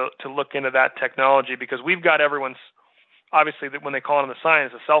starting to look into that technology because we've got everyone's, obviously, that when they call on the sign,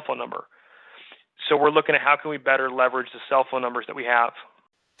 is a cell phone number. So we're looking at how can we better leverage the cell phone numbers that we have.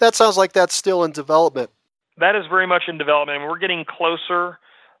 That sounds like that's still in development. That is very much in development. I mean, we're getting closer.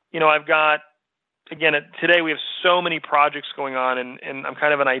 I've got, again, today we have so many projects going on, and I'm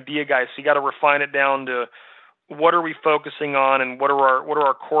kind of an idea guy, so you got to refine it down to what are we focusing on and what are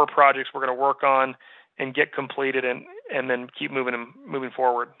our core projects we're going to work on and get completed and then keep moving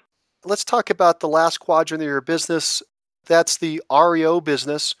forward. Let's talk about the last quadrant of your business. That's the REO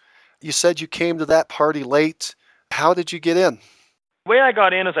business. You said you came to that party late. How did you get in? The way I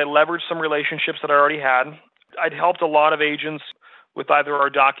got in is I leveraged some relationships that I already had. I'd helped a lot of agents with either our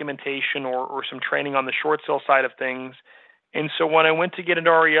documentation or some training on the short sale side of things. And so when I went to get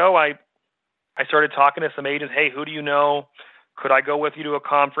into REO, I started talking to some agents. Hey, who do you know? Could I go with you to a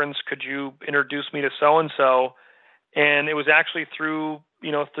conference? Could you introduce me to so-and-so? And it was actually through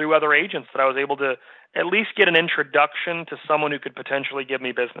other agents that I was able to at least get an introduction to someone who could potentially give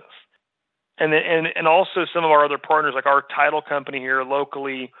me business. And also some of our other partners, like our title company here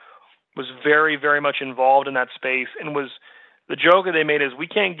locally, was very, very much involved in that space. And was the joke that they made is, we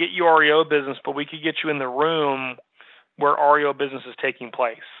can't get you REO business, but we could get you in the room where REO business is taking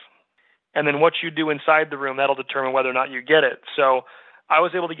place. And then what you do inside the room, that'll determine whether or not you get it. So I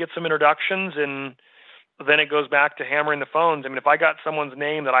was able to get some introductions, and then it goes back to hammering the phones. I mean, if I got someone's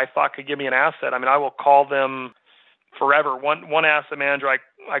name that I thought could give me an asset, I will call them forever. One asset manager,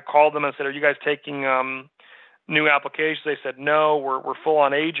 I called them and said, are you guys taking new applications? They said, no, we're full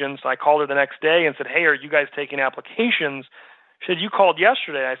on agents. I called her the next day and said, hey, are you guys taking applications? She said, you called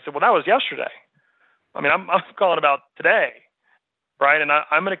yesterday. I said, well, that was yesterday. I'm calling about today, right? And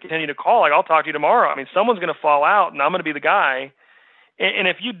I'm going to continue to call. I'll talk to you tomorrow. Someone's going to fall out, and I'm going to be the guy. And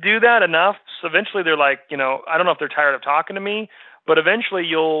if you do that enough, so eventually they're like, I don't know if they're tired of talking to me, but eventually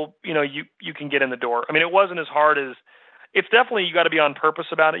you can get in the door. It wasn't as hard as, it's definitely, you got to be on purpose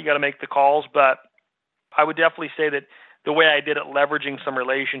about it. You got to make the calls, but I would definitely say that the way I did it, leveraging some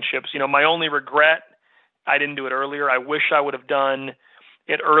relationships, my only regret, I didn't do it earlier. I wish I would have done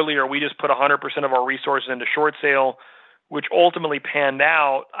it earlier. We just put 100% of our resources into short sale, which ultimately panned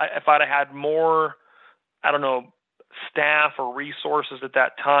out. If I'd have had more, staff or resources at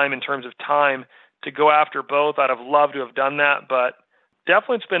that time in terms of time to go after both, I'd have loved to have done that. But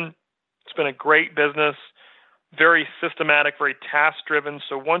definitely it's been a great business, very systematic, very task driven.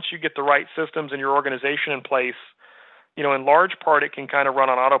 So once you get the right systems in your organization in place, in large part it can kind of run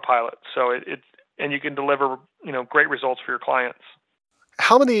on autopilot. So and you can deliver, great results for your clients.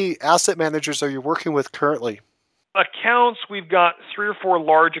 How many asset managers are you working with currently? Accounts, we've got 3 or 4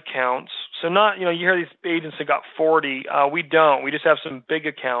 large accounts. So not, you hear these agents that got 40. We don't. We just have some big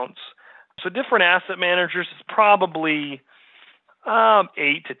accounts. So different asset managers is probably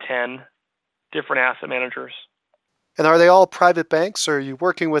 8 to 10 different asset managers. And are they all private banks, or are you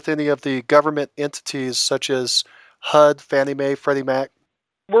working with any of the government entities such as HUD, Fannie Mae, Freddie Mac?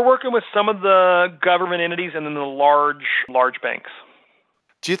 We're working with some of the government entities and then the large banks.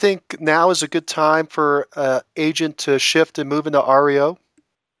 Do you think now is a good time for an agent to shift and move into REO?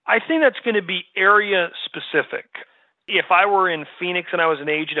 I think that's going to be area specific. If I were in Phoenix and I was an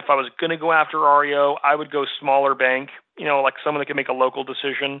agent, if I was going to go after REO, I would go smaller bank, like someone that can make a local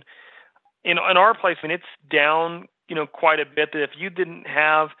decision. In our place, it's down, quite a bit, that if you didn't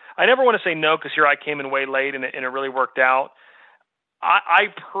have, I never want to say no, because here I came in way late and it really worked out. I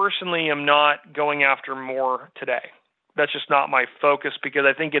personally am not going after more today. That's just not my focus, because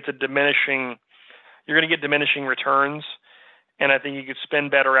I think it's you're going to get diminishing returns. and I think you could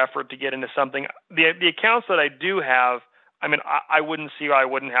spend better effort to get into something. The accounts that I do have, I mean, I wouldn't see why I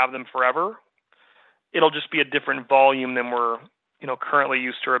wouldn't have them forever. It'll just be a different volume than we're, currently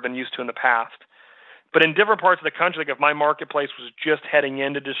used to or have been used to in the past. But in different parts of the country, like if my marketplace was just heading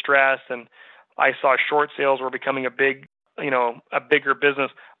into distress and I saw short sales were becoming a bigger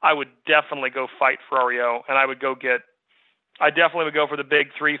business, I would definitely go fight for REO, and I definitely would go for the big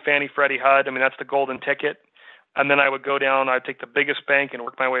three, Fannie, Freddie, HUD. I mean, that's the golden ticket. And then I would go down, I'd take the biggest bank and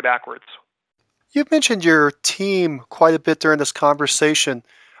work my way backwards. You've mentioned your team quite a bit during this conversation.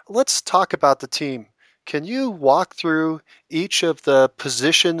 Let's talk about the team. Can you walk through each of the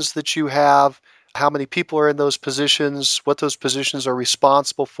positions that you have, how many people are in those positions, what those positions are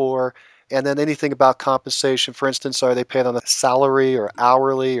responsible for, and then anything about compensation? For instance, are they paid on a salary or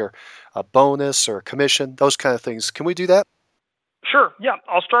hourly or a bonus or commission, those kind of things? Can we do that? Sure. Yeah.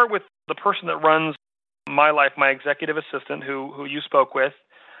 I'll start with the person that runs my life, my executive assistant who you spoke with.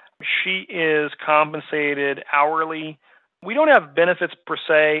 She is compensated hourly. We don't have benefits per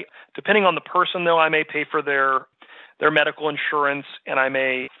se. Depending on the person, though, I may pay for their medical insurance and I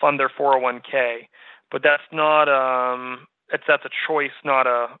may fund their 401k. But that's not that's a choice, not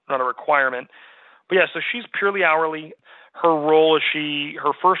a requirement. But yeah, so she's purely hourly. Her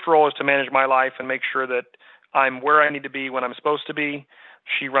first role is to manage my life and make sure that I'm where I need to be when I'm supposed to be.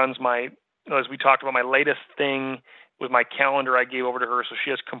 She runs as we talked about, my latest thing with my calendar I gave over to her, so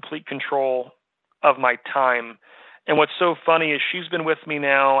she has complete control of my time. And what's so funny is she's been with me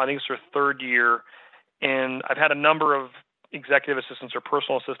now, I think it's her third year, and I've had a number of executive assistants or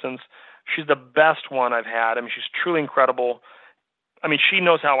personal assistants. She's the best one I've had. I mean, she's truly incredible. I mean, she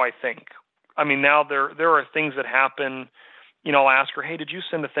knows how I think. I mean, now there are things that happen. I'll ask her, hey, did you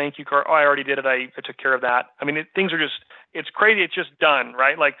send a thank you card? Oh, I already did it. I took care of that. I mean, things are it's crazy. It's just done,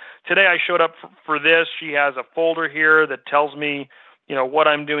 right? Like today I showed up for this. She has a folder here that tells me, what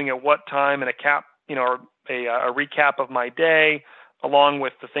I'm doing at what time and a recap of my day, along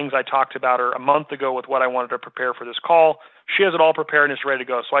with the things I talked about her a month ago with what I wanted to prepare for this call. She has it all prepared and it's ready to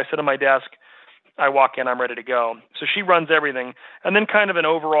go. So I sit at my desk, I walk in, I'm ready to go. So she runs everything. And then kind of an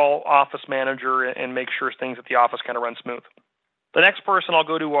overall office manager and make sure things at the office kind of run smooth. The next person I'll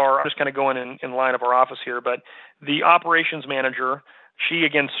go to I'm just kind of going in line of our office here, but the operations manager, she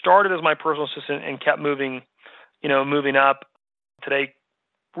again started as my personal assistant and kept moving up. Today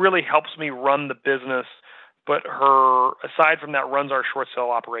really helps me run the business, but her, aside from that, runs our short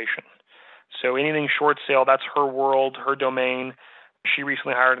sale operation. So anything short sale, that's her world, her domain. She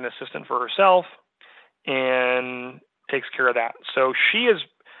recently hired an assistant for herself and takes care of that. So she is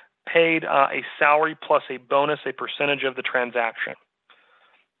paid a salary plus a bonus, a percentage of the transaction.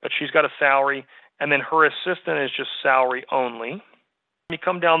 But she's got a salary, and then her assistant is just salary only. When you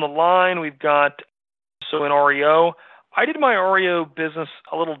come down the line, we've got, so in REO, I did my REO business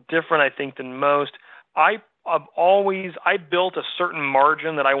a little different, I think, than most. I built a certain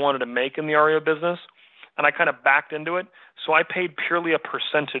margin that I wanted to make in the REO business, and I kind of backed into it. So I paid purely a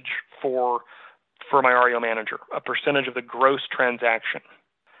percentage for my REO manager, a percentage of the gross transaction.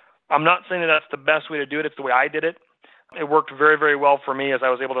 I'm not saying that that's the best way to do it. It's the way I did it. It worked very, very well for me as I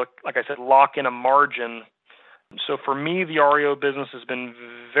was able to, like I said, lock in a margin. So for me, the REO business has been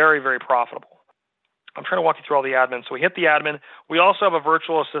very, very profitable. I'm trying to walk you through all the admin. So we hit the admin. We also have a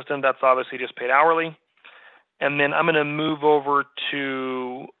virtual assistant that's obviously just paid hourly. And then I'm going to move over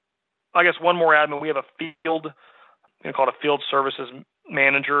to, I guess, one more admin. We have a field, called a field services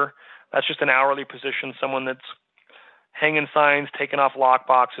manager. That's just an hourly position, someone that's hanging signs, taking off lock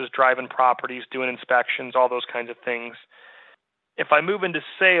boxes, driving properties, doing inspections, all those kinds of things. If I move into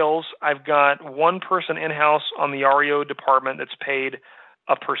sales, I've got one person in-house on the REO department that's paid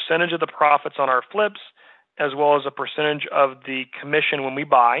a percentage of the profits on our flips, as well as a percentage of the commission when we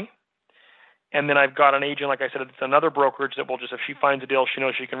buy. And then I've got an agent, like I said, it's another brokerage that will just, if she finds a deal, she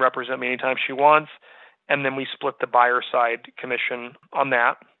knows she can represent me anytime she wants. And then we split the buyer side commission on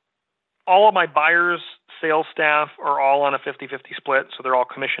that. All of my buyers' sales staff are all on a 50-50 split, so they're all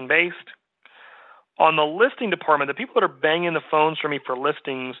commission-based. On the listing department, the people that are banging the phones for me for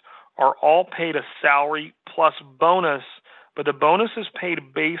listings are all paid a salary plus bonus, but the bonus is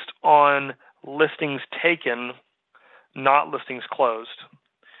paid based on listings taken, not listings closed.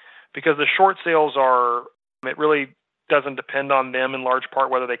 Because the short sales it really doesn't depend on them in large part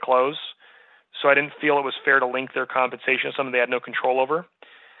whether they close. So I didn't feel it was fair to link their compensation to something they had no control over.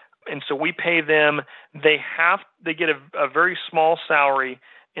 And so we pay them, they get a very small salary,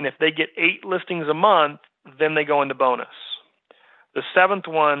 and if they get 8 listings a month, then they go into bonus. The 7th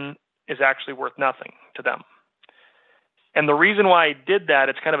one is actually worth nothing to them. And the reason why I did that,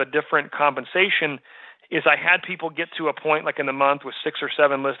 it's kind of a different compensation, is I had people get to a point like in the month with 6 or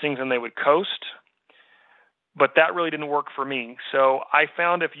 7 listings and they would coast, but that really didn't work for me. So I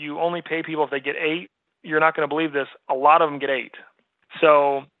found if you only pay people if they get 8, you're not going to believe this, a lot of them get 8.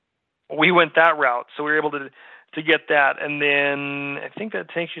 So we went that route. So we were able to get that. And then I think that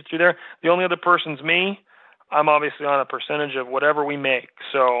takes you through there. The only other person's me. I'm obviously on a percentage of whatever we make.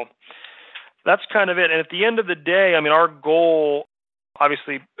 So that's kind of it. And at the end of the day, I mean, our goal,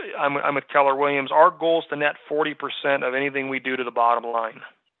 obviously, I'm with Keller Williams. Our goal is to net 40% of anything we do to the bottom line.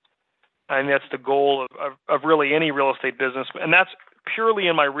 And that's the goal of really any real estate business. And that's purely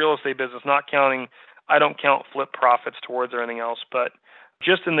in my real estate business, not counting, I don't count flip profits towards or anything else. But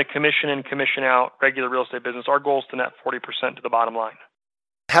just in the commission in, commission out, regular real estate business, our goal is to net 40% to the bottom line.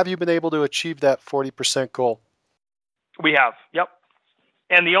 Have you been able to achieve that 40% goal? We have, yep.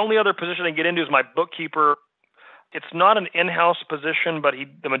 And the only other position I get into is my bookkeeper. It's not an in-house position, but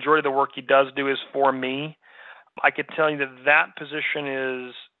the majority of the work he does do is for me. I could tell you that position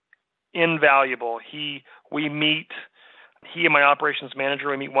is invaluable. He and my operations manager,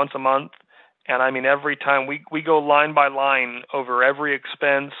 we meet once a month. And I mean, every time we go line by line over every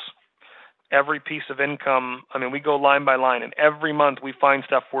expense, every piece of income. I mean, we go line by line, and every month we find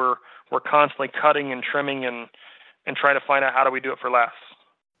stuff we're constantly cutting and trimming and trying to find out how do we do it for less.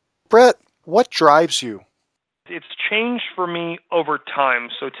 Brett, what drives you? It's changed for me over time.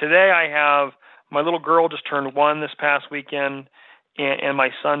 So today I have my little girl just turned 1 this past weekend, and my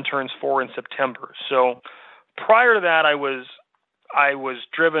son turns 4 in September. So prior to that, I was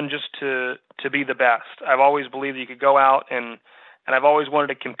driven just to be the best. I've always believed that you could go out and I've always wanted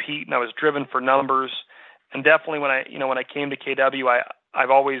to compete, and I was driven for numbers. And definitely when I came to KW,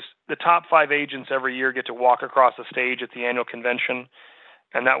 I've always, the top 5 agents every year get to walk across the stage at the annual convention,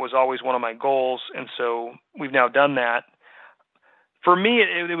 and that was always one of my goals. And so we've now done that. For me,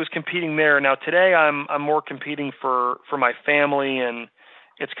 it was competing there. Now today, I'm more competing for my family, and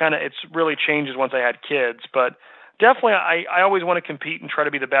it's really changes once I had kids. But definitely, I always want to compete and try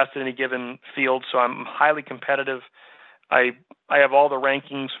to be the best at any given field. So I'm highly competitive. I have all the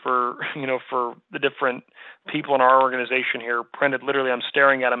rankings for the different people in our organization here printed. Literally, I'm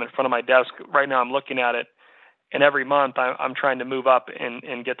staring at them in front of my desk right now. I'm looking at it, and every month I'm trying to move up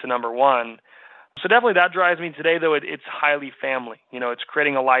and get to number 1. So definitely that drives me. Today, though, it's highly family. It's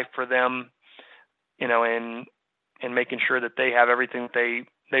creating a life for them, and making sure that they have everything that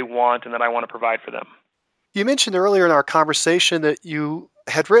they want and that I want to provide for them. You mentioned earlier in our conversation that you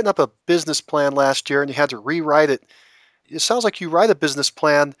had written up a business plan last year and you had to rewrite it. It sounds like you write a business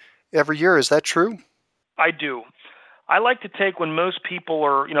plan every year. Is that true? I do. I like to take when most people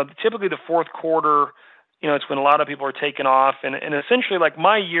are, typically the fourth quarter, it's when a lot of people are taking off. And essentially, like,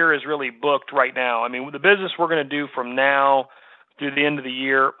 my year is really booked right now. I mean, the business we're going to do from now through the end of the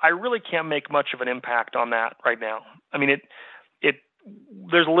year, I really can't make much of an impact on that right now. I mean,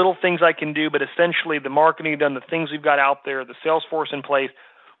 there's little things I can do, but essentially the marketing done, the things we've got out there, the sales force in place,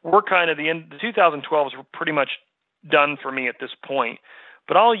 we're kind of the 2012 is pretty much done for me at this point.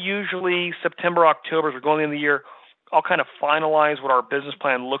 But I'll usually, September, October, as we're going into the year, I'll kind of finalize what our business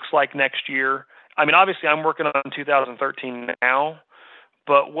plan looks like next year. I mean, obviously I'm working on 2013 now,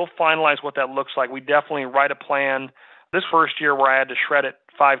 but we'll finalize what that looks like. We definitely write a plan. This first year where I had to shred it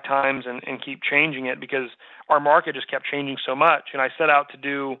 5 times and keep changing it because our market just kept changing so much. And I set out to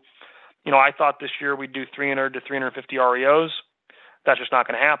do, I thought this year we'd do 300 to 350 REOs. That's just not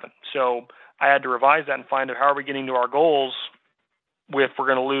going to happen. So I had to revise that and find out how are we getting to our goals if we're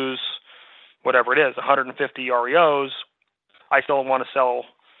going to lose whatever it is, 150 REOs. I still want to sell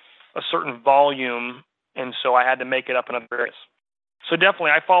a certain volume, and so I had to make it up in other areas. So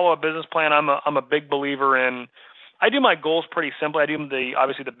definitely, I follow a business plan. I'm a big believer in. I do my goals pretty simply. I do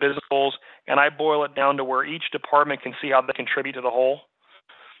obviously the business goals, and I boil it down to where each department can see how they contribute to the whole.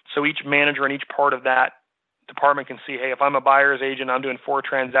 So each manager in each part of that department can see, hey, if I'm a buyer's agent, I'm doing 4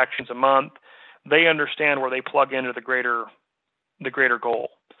 transactions a month. They understand where they plug into the greater goal.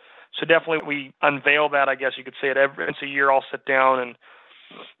 So definitely, we unveil that. I guess you could say it once a year. I'll sit down and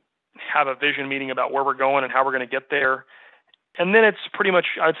have a vision meeting about where we're going and how we're going to get there. And then it's pretty much,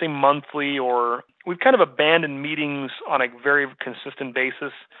 I would say, monthly, or we've kind of abandoned meetings on a very consistent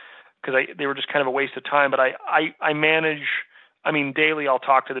basis because they were just kind of a waste of time. But I manage, daily I'll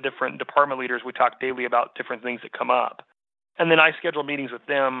talk to the different department leaders. We talk daily about different things that come up. And then I schedule meetings with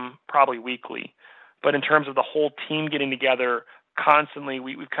them probably weekly. But in terms of the whole team getting together constantly,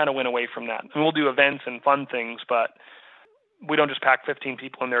 we've kind of went away from that. And we'll do events and fun things, but we don't just pack 15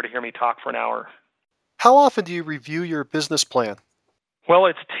 people in there to hear me talk for an hour. How often do you review your business plan? Well,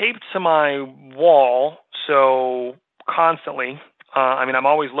 it's taped to my wall, so constantly. I'm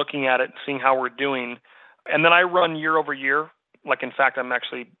always looking at it and seeing how we're doing. And then I run year over year. Like, in fact,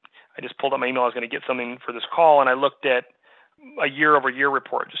 I just pulled up my email. I was going to get something for this call, and I looked at a year over year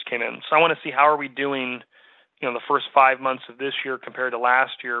report just came in. So I want to see how are we doing, the first 5 months of this year compared to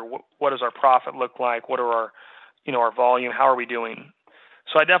last year. What does our profit look like? What are our, our volume? How are we doing?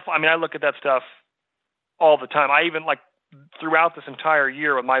 So I look at that stuff all the time. I even throughout this entire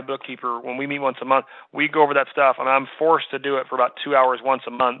year with my bookkeeper, when we meet once a month, we go over that stuff. I'm forced to do it for about 2 hours once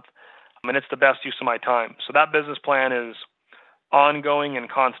a month. And it's the best use of my time. So that business plan is ongoing and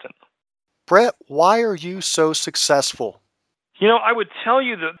constant. Brett, why are you so successful? I would tell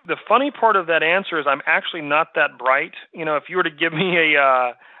you that the funny part of that answer is I'm actually not that bright. If you were to give me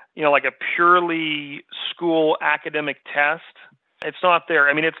a purely school academic test, it's not there.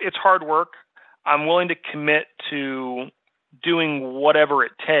 It's hard work. I'm willing to commit to doing whatever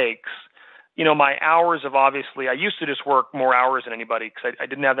it takes. My hours of I used to just work more hours than anybody because I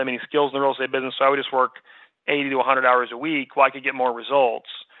didn't have that many skills in the real estate business. So I would just work 80 to 100 hours a week while I could get more results.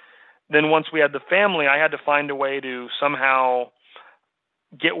 Then once we had the family, I had to find a way to somehow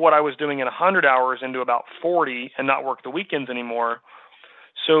get what I was doing in 100 hours into about 40 and not work the weekends anymore.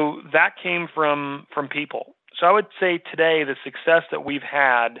 So that came from people. So I would say today the success that we've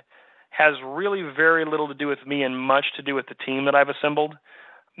had has really very little to do with me and much to do with the team that I've assembled.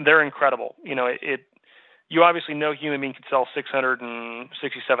 They're incredible. You obviously know human being can sell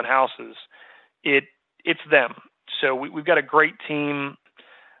 667 houses. It's them. So we've got a great team.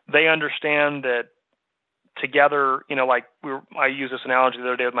 They understand that together, I used this analogy the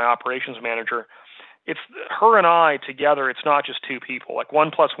other day with my operations manager. It's her and I together. It's not just two people.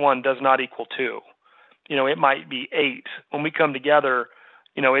 1 + 1 does not equal 2. It might be 8. When we come together,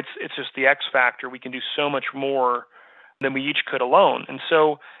 it's just the X factor. We can do so much more than we each could alone. And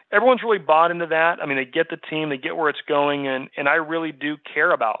so everyone's really bought into that. They get the team, they get where it's going, and I really do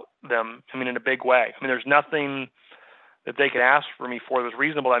care about them, in a big way. There's nothing that they could ask for me for that was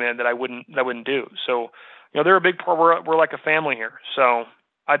reasonable, that I wouldn't do. So, they're a big part. We're like a family here. So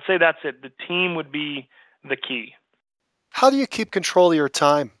I'd say that's it. The team would be the key. How do you keep control of your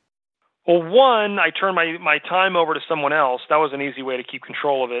time? Well, one, I turn my time over to someone else. That was an easy way to keep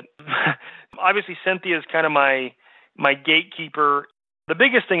control of it. Obviously, Cynthia is kind of my gatekeeper. The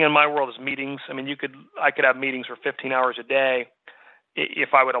biggest thing in my world is meetings. I could have meetings for 15 hours a day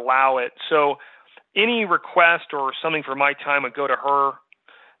if I would allow it. So any request or something for my time would go to her.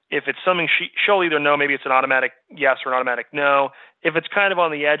 If it's something she'll either know, maybe it's an automatic yes or an automatic no. If it's kind of on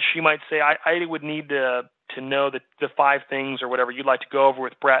the edge, she might say, I would need to know the 5 things or whatever you'd like to go over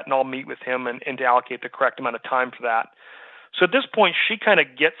with Brett, and I'll meet with him and to allocate the correct amount of time for that. So at this point, she kind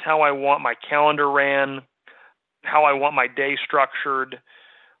of gets how I want my calendar ran, how I want my day structured.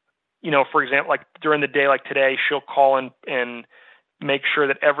 For example, during the day, like today, she'll call and make sure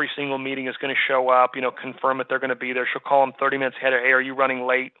that every single meeting is going to show up, confirm that they're going to be there. She'll call them 30 minutes ahead. Hey, are you running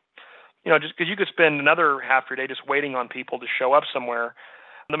late? Just because you could spend another half your day just waiting on people to show up somewhere.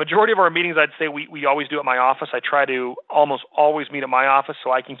 The majority of our meetings, I'd say we always do at my office. I try to almost always meet at my office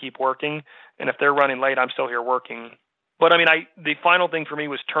so I can keep working. And if they're running late, I'm still here working. But the final thing for me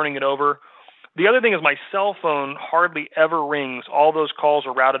was turning it over. The other thing is my cell phone hardly ever rings. All those calls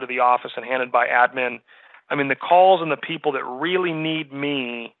are routed to the office and handled by admin. The calls and the people that really need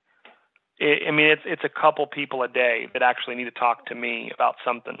me, it's a couple people a day that actually need to talk to me about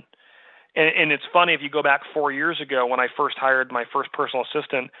something. And it's funny, if you go back 4 years ago when I first hired my first personal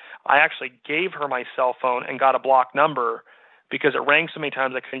assistant, I actually gave her my cell phone and got a block number because it rang so many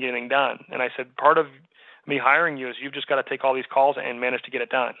times I couldn't get anything done. And I said, part of me hiring you is you've just got to take all these calls and manage to get it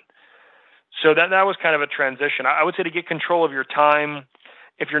done. So that was kind of a transition. I would say to get control of your time,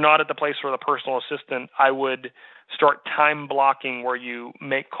 if you're not at the place for the personal assistant, I would start time blocking where you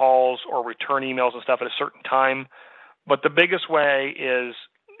make calls or return emails and stuff at a certain time. But the biggest way is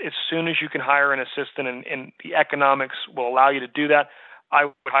as soon as you can hire an assistant and the economics will allow you to do that, I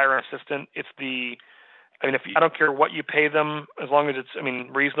would hire an assistant. I don't care what you pay them, as long as it's,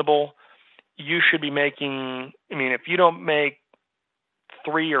 reasonable. You should be making, if you don't make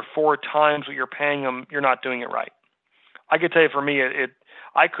 3 or 4 times what you're paying them, you're not doing it right. I could tell you for me,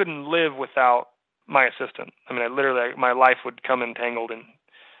 I couldn't live without my assistant. My life would come entangled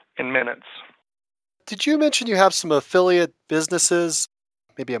in minutes. Did you mention you have some affiliate businesses,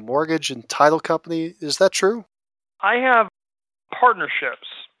 maybe a mortgage and title company? Is that true? I have partnerships.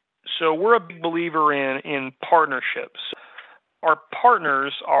 So we're a big believer in partnerships. Our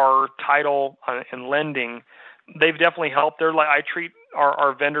partners are title and lending. They've definitely helped. I treat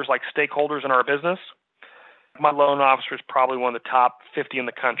our vendors like stakeholders in our business. My loan officer is probably one of the top 50 in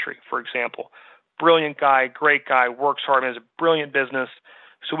the country, for example. Brilliant guy, great guy, works hard, has a brilliant business.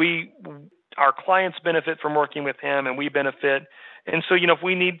 So we our clients benefit from working with him, and we benefit. And so, if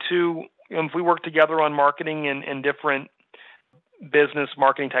we need to, if we work together on marketing and different business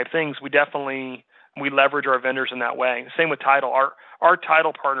marketing type things, we leverage our vendors in that way. Same with title. Our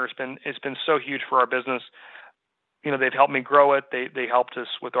title partner has been so huge for our business. They've helped me grow it. They helped us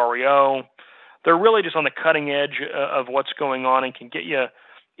with REO. They're really just on the cutting edge of what's going on and can get you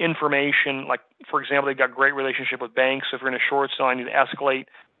information. Like, for example, they've got a great relationship with banks. So if you're in a short sale, I need to escalate.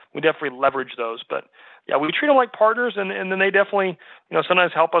 We definitely leverage those. But yeah, we treat them like partners, and then they definitely,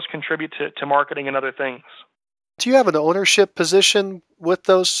 sometimes help us contribute to marketing and other things. Do you have an ownership position with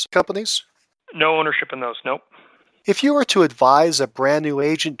those companies? No ownership in those, nope. If you were to advise a brand new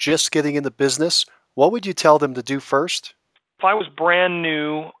agent just getting into business, what would you tell them to do first? If I was brand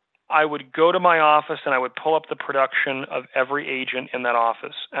new, I would go to my office and I would pull up the production of every agent in that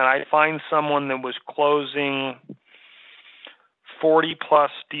office. And I'd find someone that was closing 40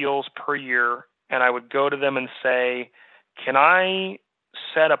 plus deals per year. And I would go to them and say, can I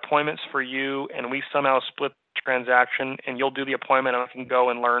set appointments for you and we somehow split the transaction and you'll do the appointment and I can go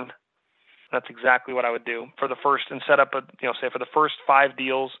and learn? That's exactly what I would do for the first, and set up say for the first 5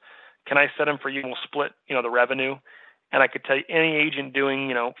 deals, can I set them for you and we'll split, the revenue? And I could tell you any agent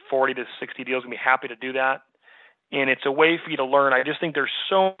doing, 40 to 60 deals would be happy to do that. And it's a way for you to learn. I just think there's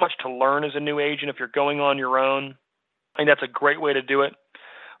so much to learn as a new agent if you're going on your own. I think that's a great way to do it.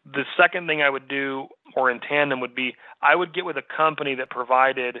 The second thing I would do, or in tandem, would be I would get with a company that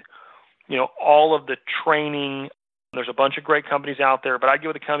provided, all of the training. There's a bunch of great companies out there, but I'd get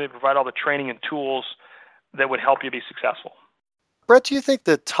with a company that provide all the training and tools that would help you be successful. Brett, do you think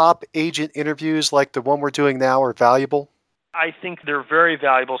the top agent interviews like the one we're doing now are valuable? I think they're very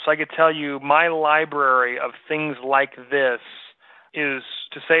valuable. So I could tell you my library of things like this is,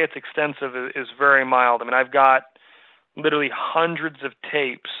 to say it's extensive, is very mild. I mean, I've got literally hundreds of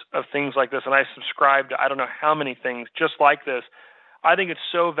tapes of things like this, and I subscribe to I don't know how many things just like this. I think it's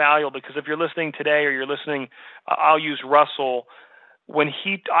so valuable because if you're listening today or you're listening, I'll use Russell.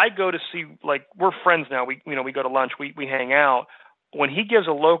 I go to see, like, we're friends now. We go to lunch. We hang out. When he gives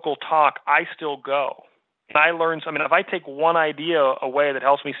a local talk, I still go. And I learn, if I take one idea away that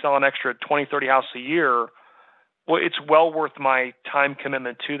helps me sell an extra 20, 30 houses a year, well, it's well worth my time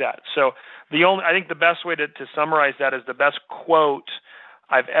commitment to that. So I think the best way to summarize that is the best quote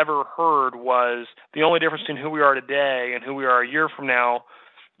I've ever heard was, the only difference between who we are today and who we are a year from now,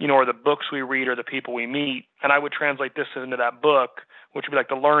 are the books we read or the people we meet. And I would translate this into that book, which would be like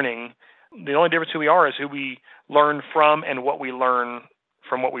the learning. The only difference who we are is who we learn from and what we learn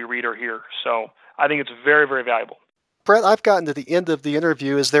from what we read or hear. So I think it's very, very valuable. Brett, I've gotten to the end of the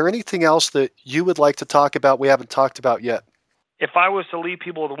interview. Is there anything else that you would like to talk about we haven't talked about yet? If I was to leave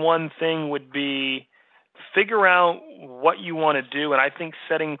people with one thing, would be figure out what you want to do. And I think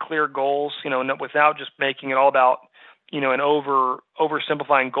setting clear goals, without just making it all about, an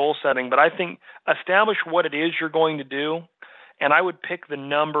oversimplifying goal setting. But I think establish what it is you're going to do. And I would pick the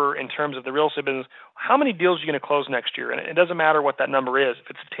number in terms of the real estate business. How many deals are you going to close next year? And it doesn't matter what that number is.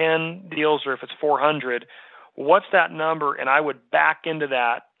 If it's 10 deals or if it's 400, what's that number? And I would back into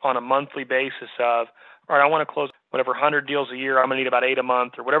that on a monthly basis of, all right, I want to close whatever 100 deals a year. I'm going to need about 8 a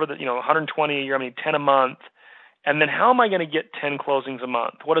month, or whatever 120 a year. I'm going to need 10 a month. And then how am I going to get 10 closings a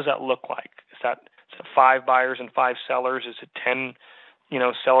month? What does that look like? Is it 5 buyers and 5 sellers? Is it 10,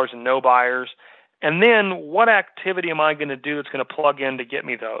 sellers and no buyers? And then what activity am I going to do that's going to plug in to get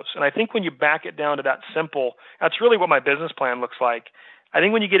me those? And I think when you back it down to that simple, that's really what my business plan looks like. I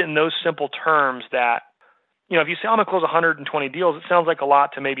think when you get it in those simple terms that, if you say, I'm going to close 120 deals, it sounds like a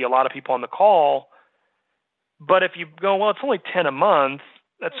lot to maybe a lot of people on the call. But if you go, well, it's only 10 a month,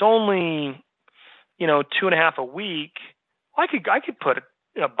 that's only, 2.5 a week. I could put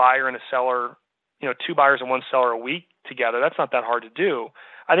a buyer and a seller, 2 buyers and 1 seller a week together. That's not that hard to do.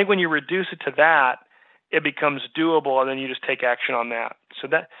 I think when you reduce it to that, it becomes doable, and then you just take action on that. So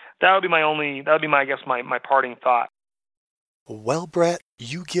that would be my parting thought. Well, Brett,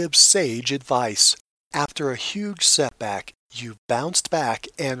 you give sage advice. After a huge setback, you bounced back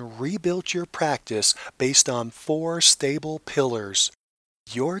and rebuilt your practice based on 4 stable pillars.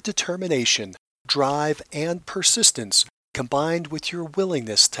 Your determination, drive, and persistence, combined with your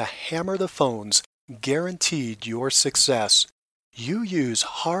willingness to hammer the phones, guaranteed your success. You use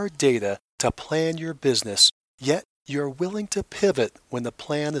hard data to plan your business, yet you're willing to pivot when the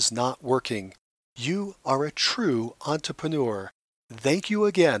plan is not working. You are a true entrepreneur. Thank you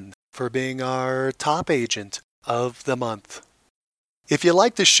again for being our top agent of the month. If you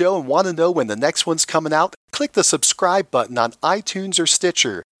like the show and want to know when the next one's coming out, click the subscribe button on iTunes or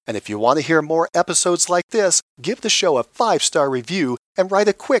Stitcher. And if you want to hear more episodes like this, give the show a 5-star review and write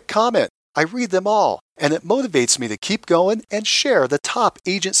a quick comment. I read them all, and it motivates me to keep going and share the top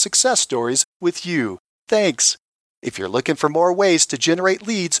agent success stories with you. Thanks. If you're looking for more ways to generate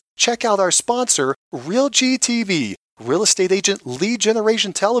leads, check out our sponsor, RealGTV, Real Estate Agent Lead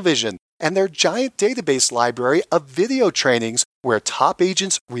Generation Television, and their giant database library of video trainings where top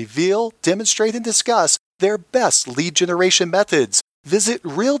agents reveal, demonstrate, and discuss their best lead generation methods. Visit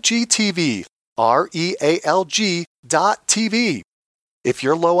RealGTV, REALG.TV. If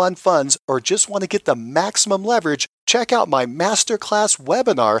you're low on funds or just want to get the maximum leverage, check out my masterclass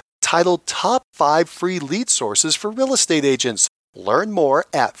webinar titled Top 5 Free Lead Sources for Real Estate Agents. Learn more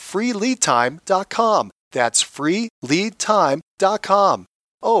at freeleadtime.com. That's freeleadtime.com.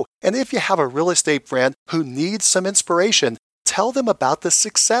 Oh, and if you have a real estate friend who needs some inspiration, tell them about the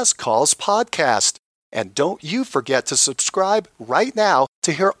Success Calls podcast. And don't you forget to subscribe right now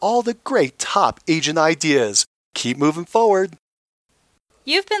to hear all the great top agent ideas. Keep moving forward.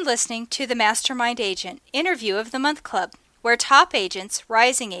 You've been listening to the Mastermind Agent Interview of the Month Club, where top agents,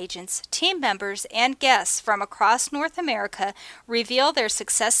 rising agents, team members, and guests from across North America reveal their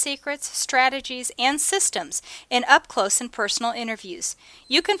success secrets, strategies, and systems in up-close and personal interviews.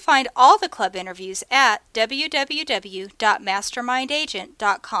 You can find all the club interviews at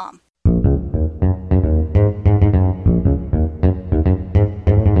www.mastermindagent.com.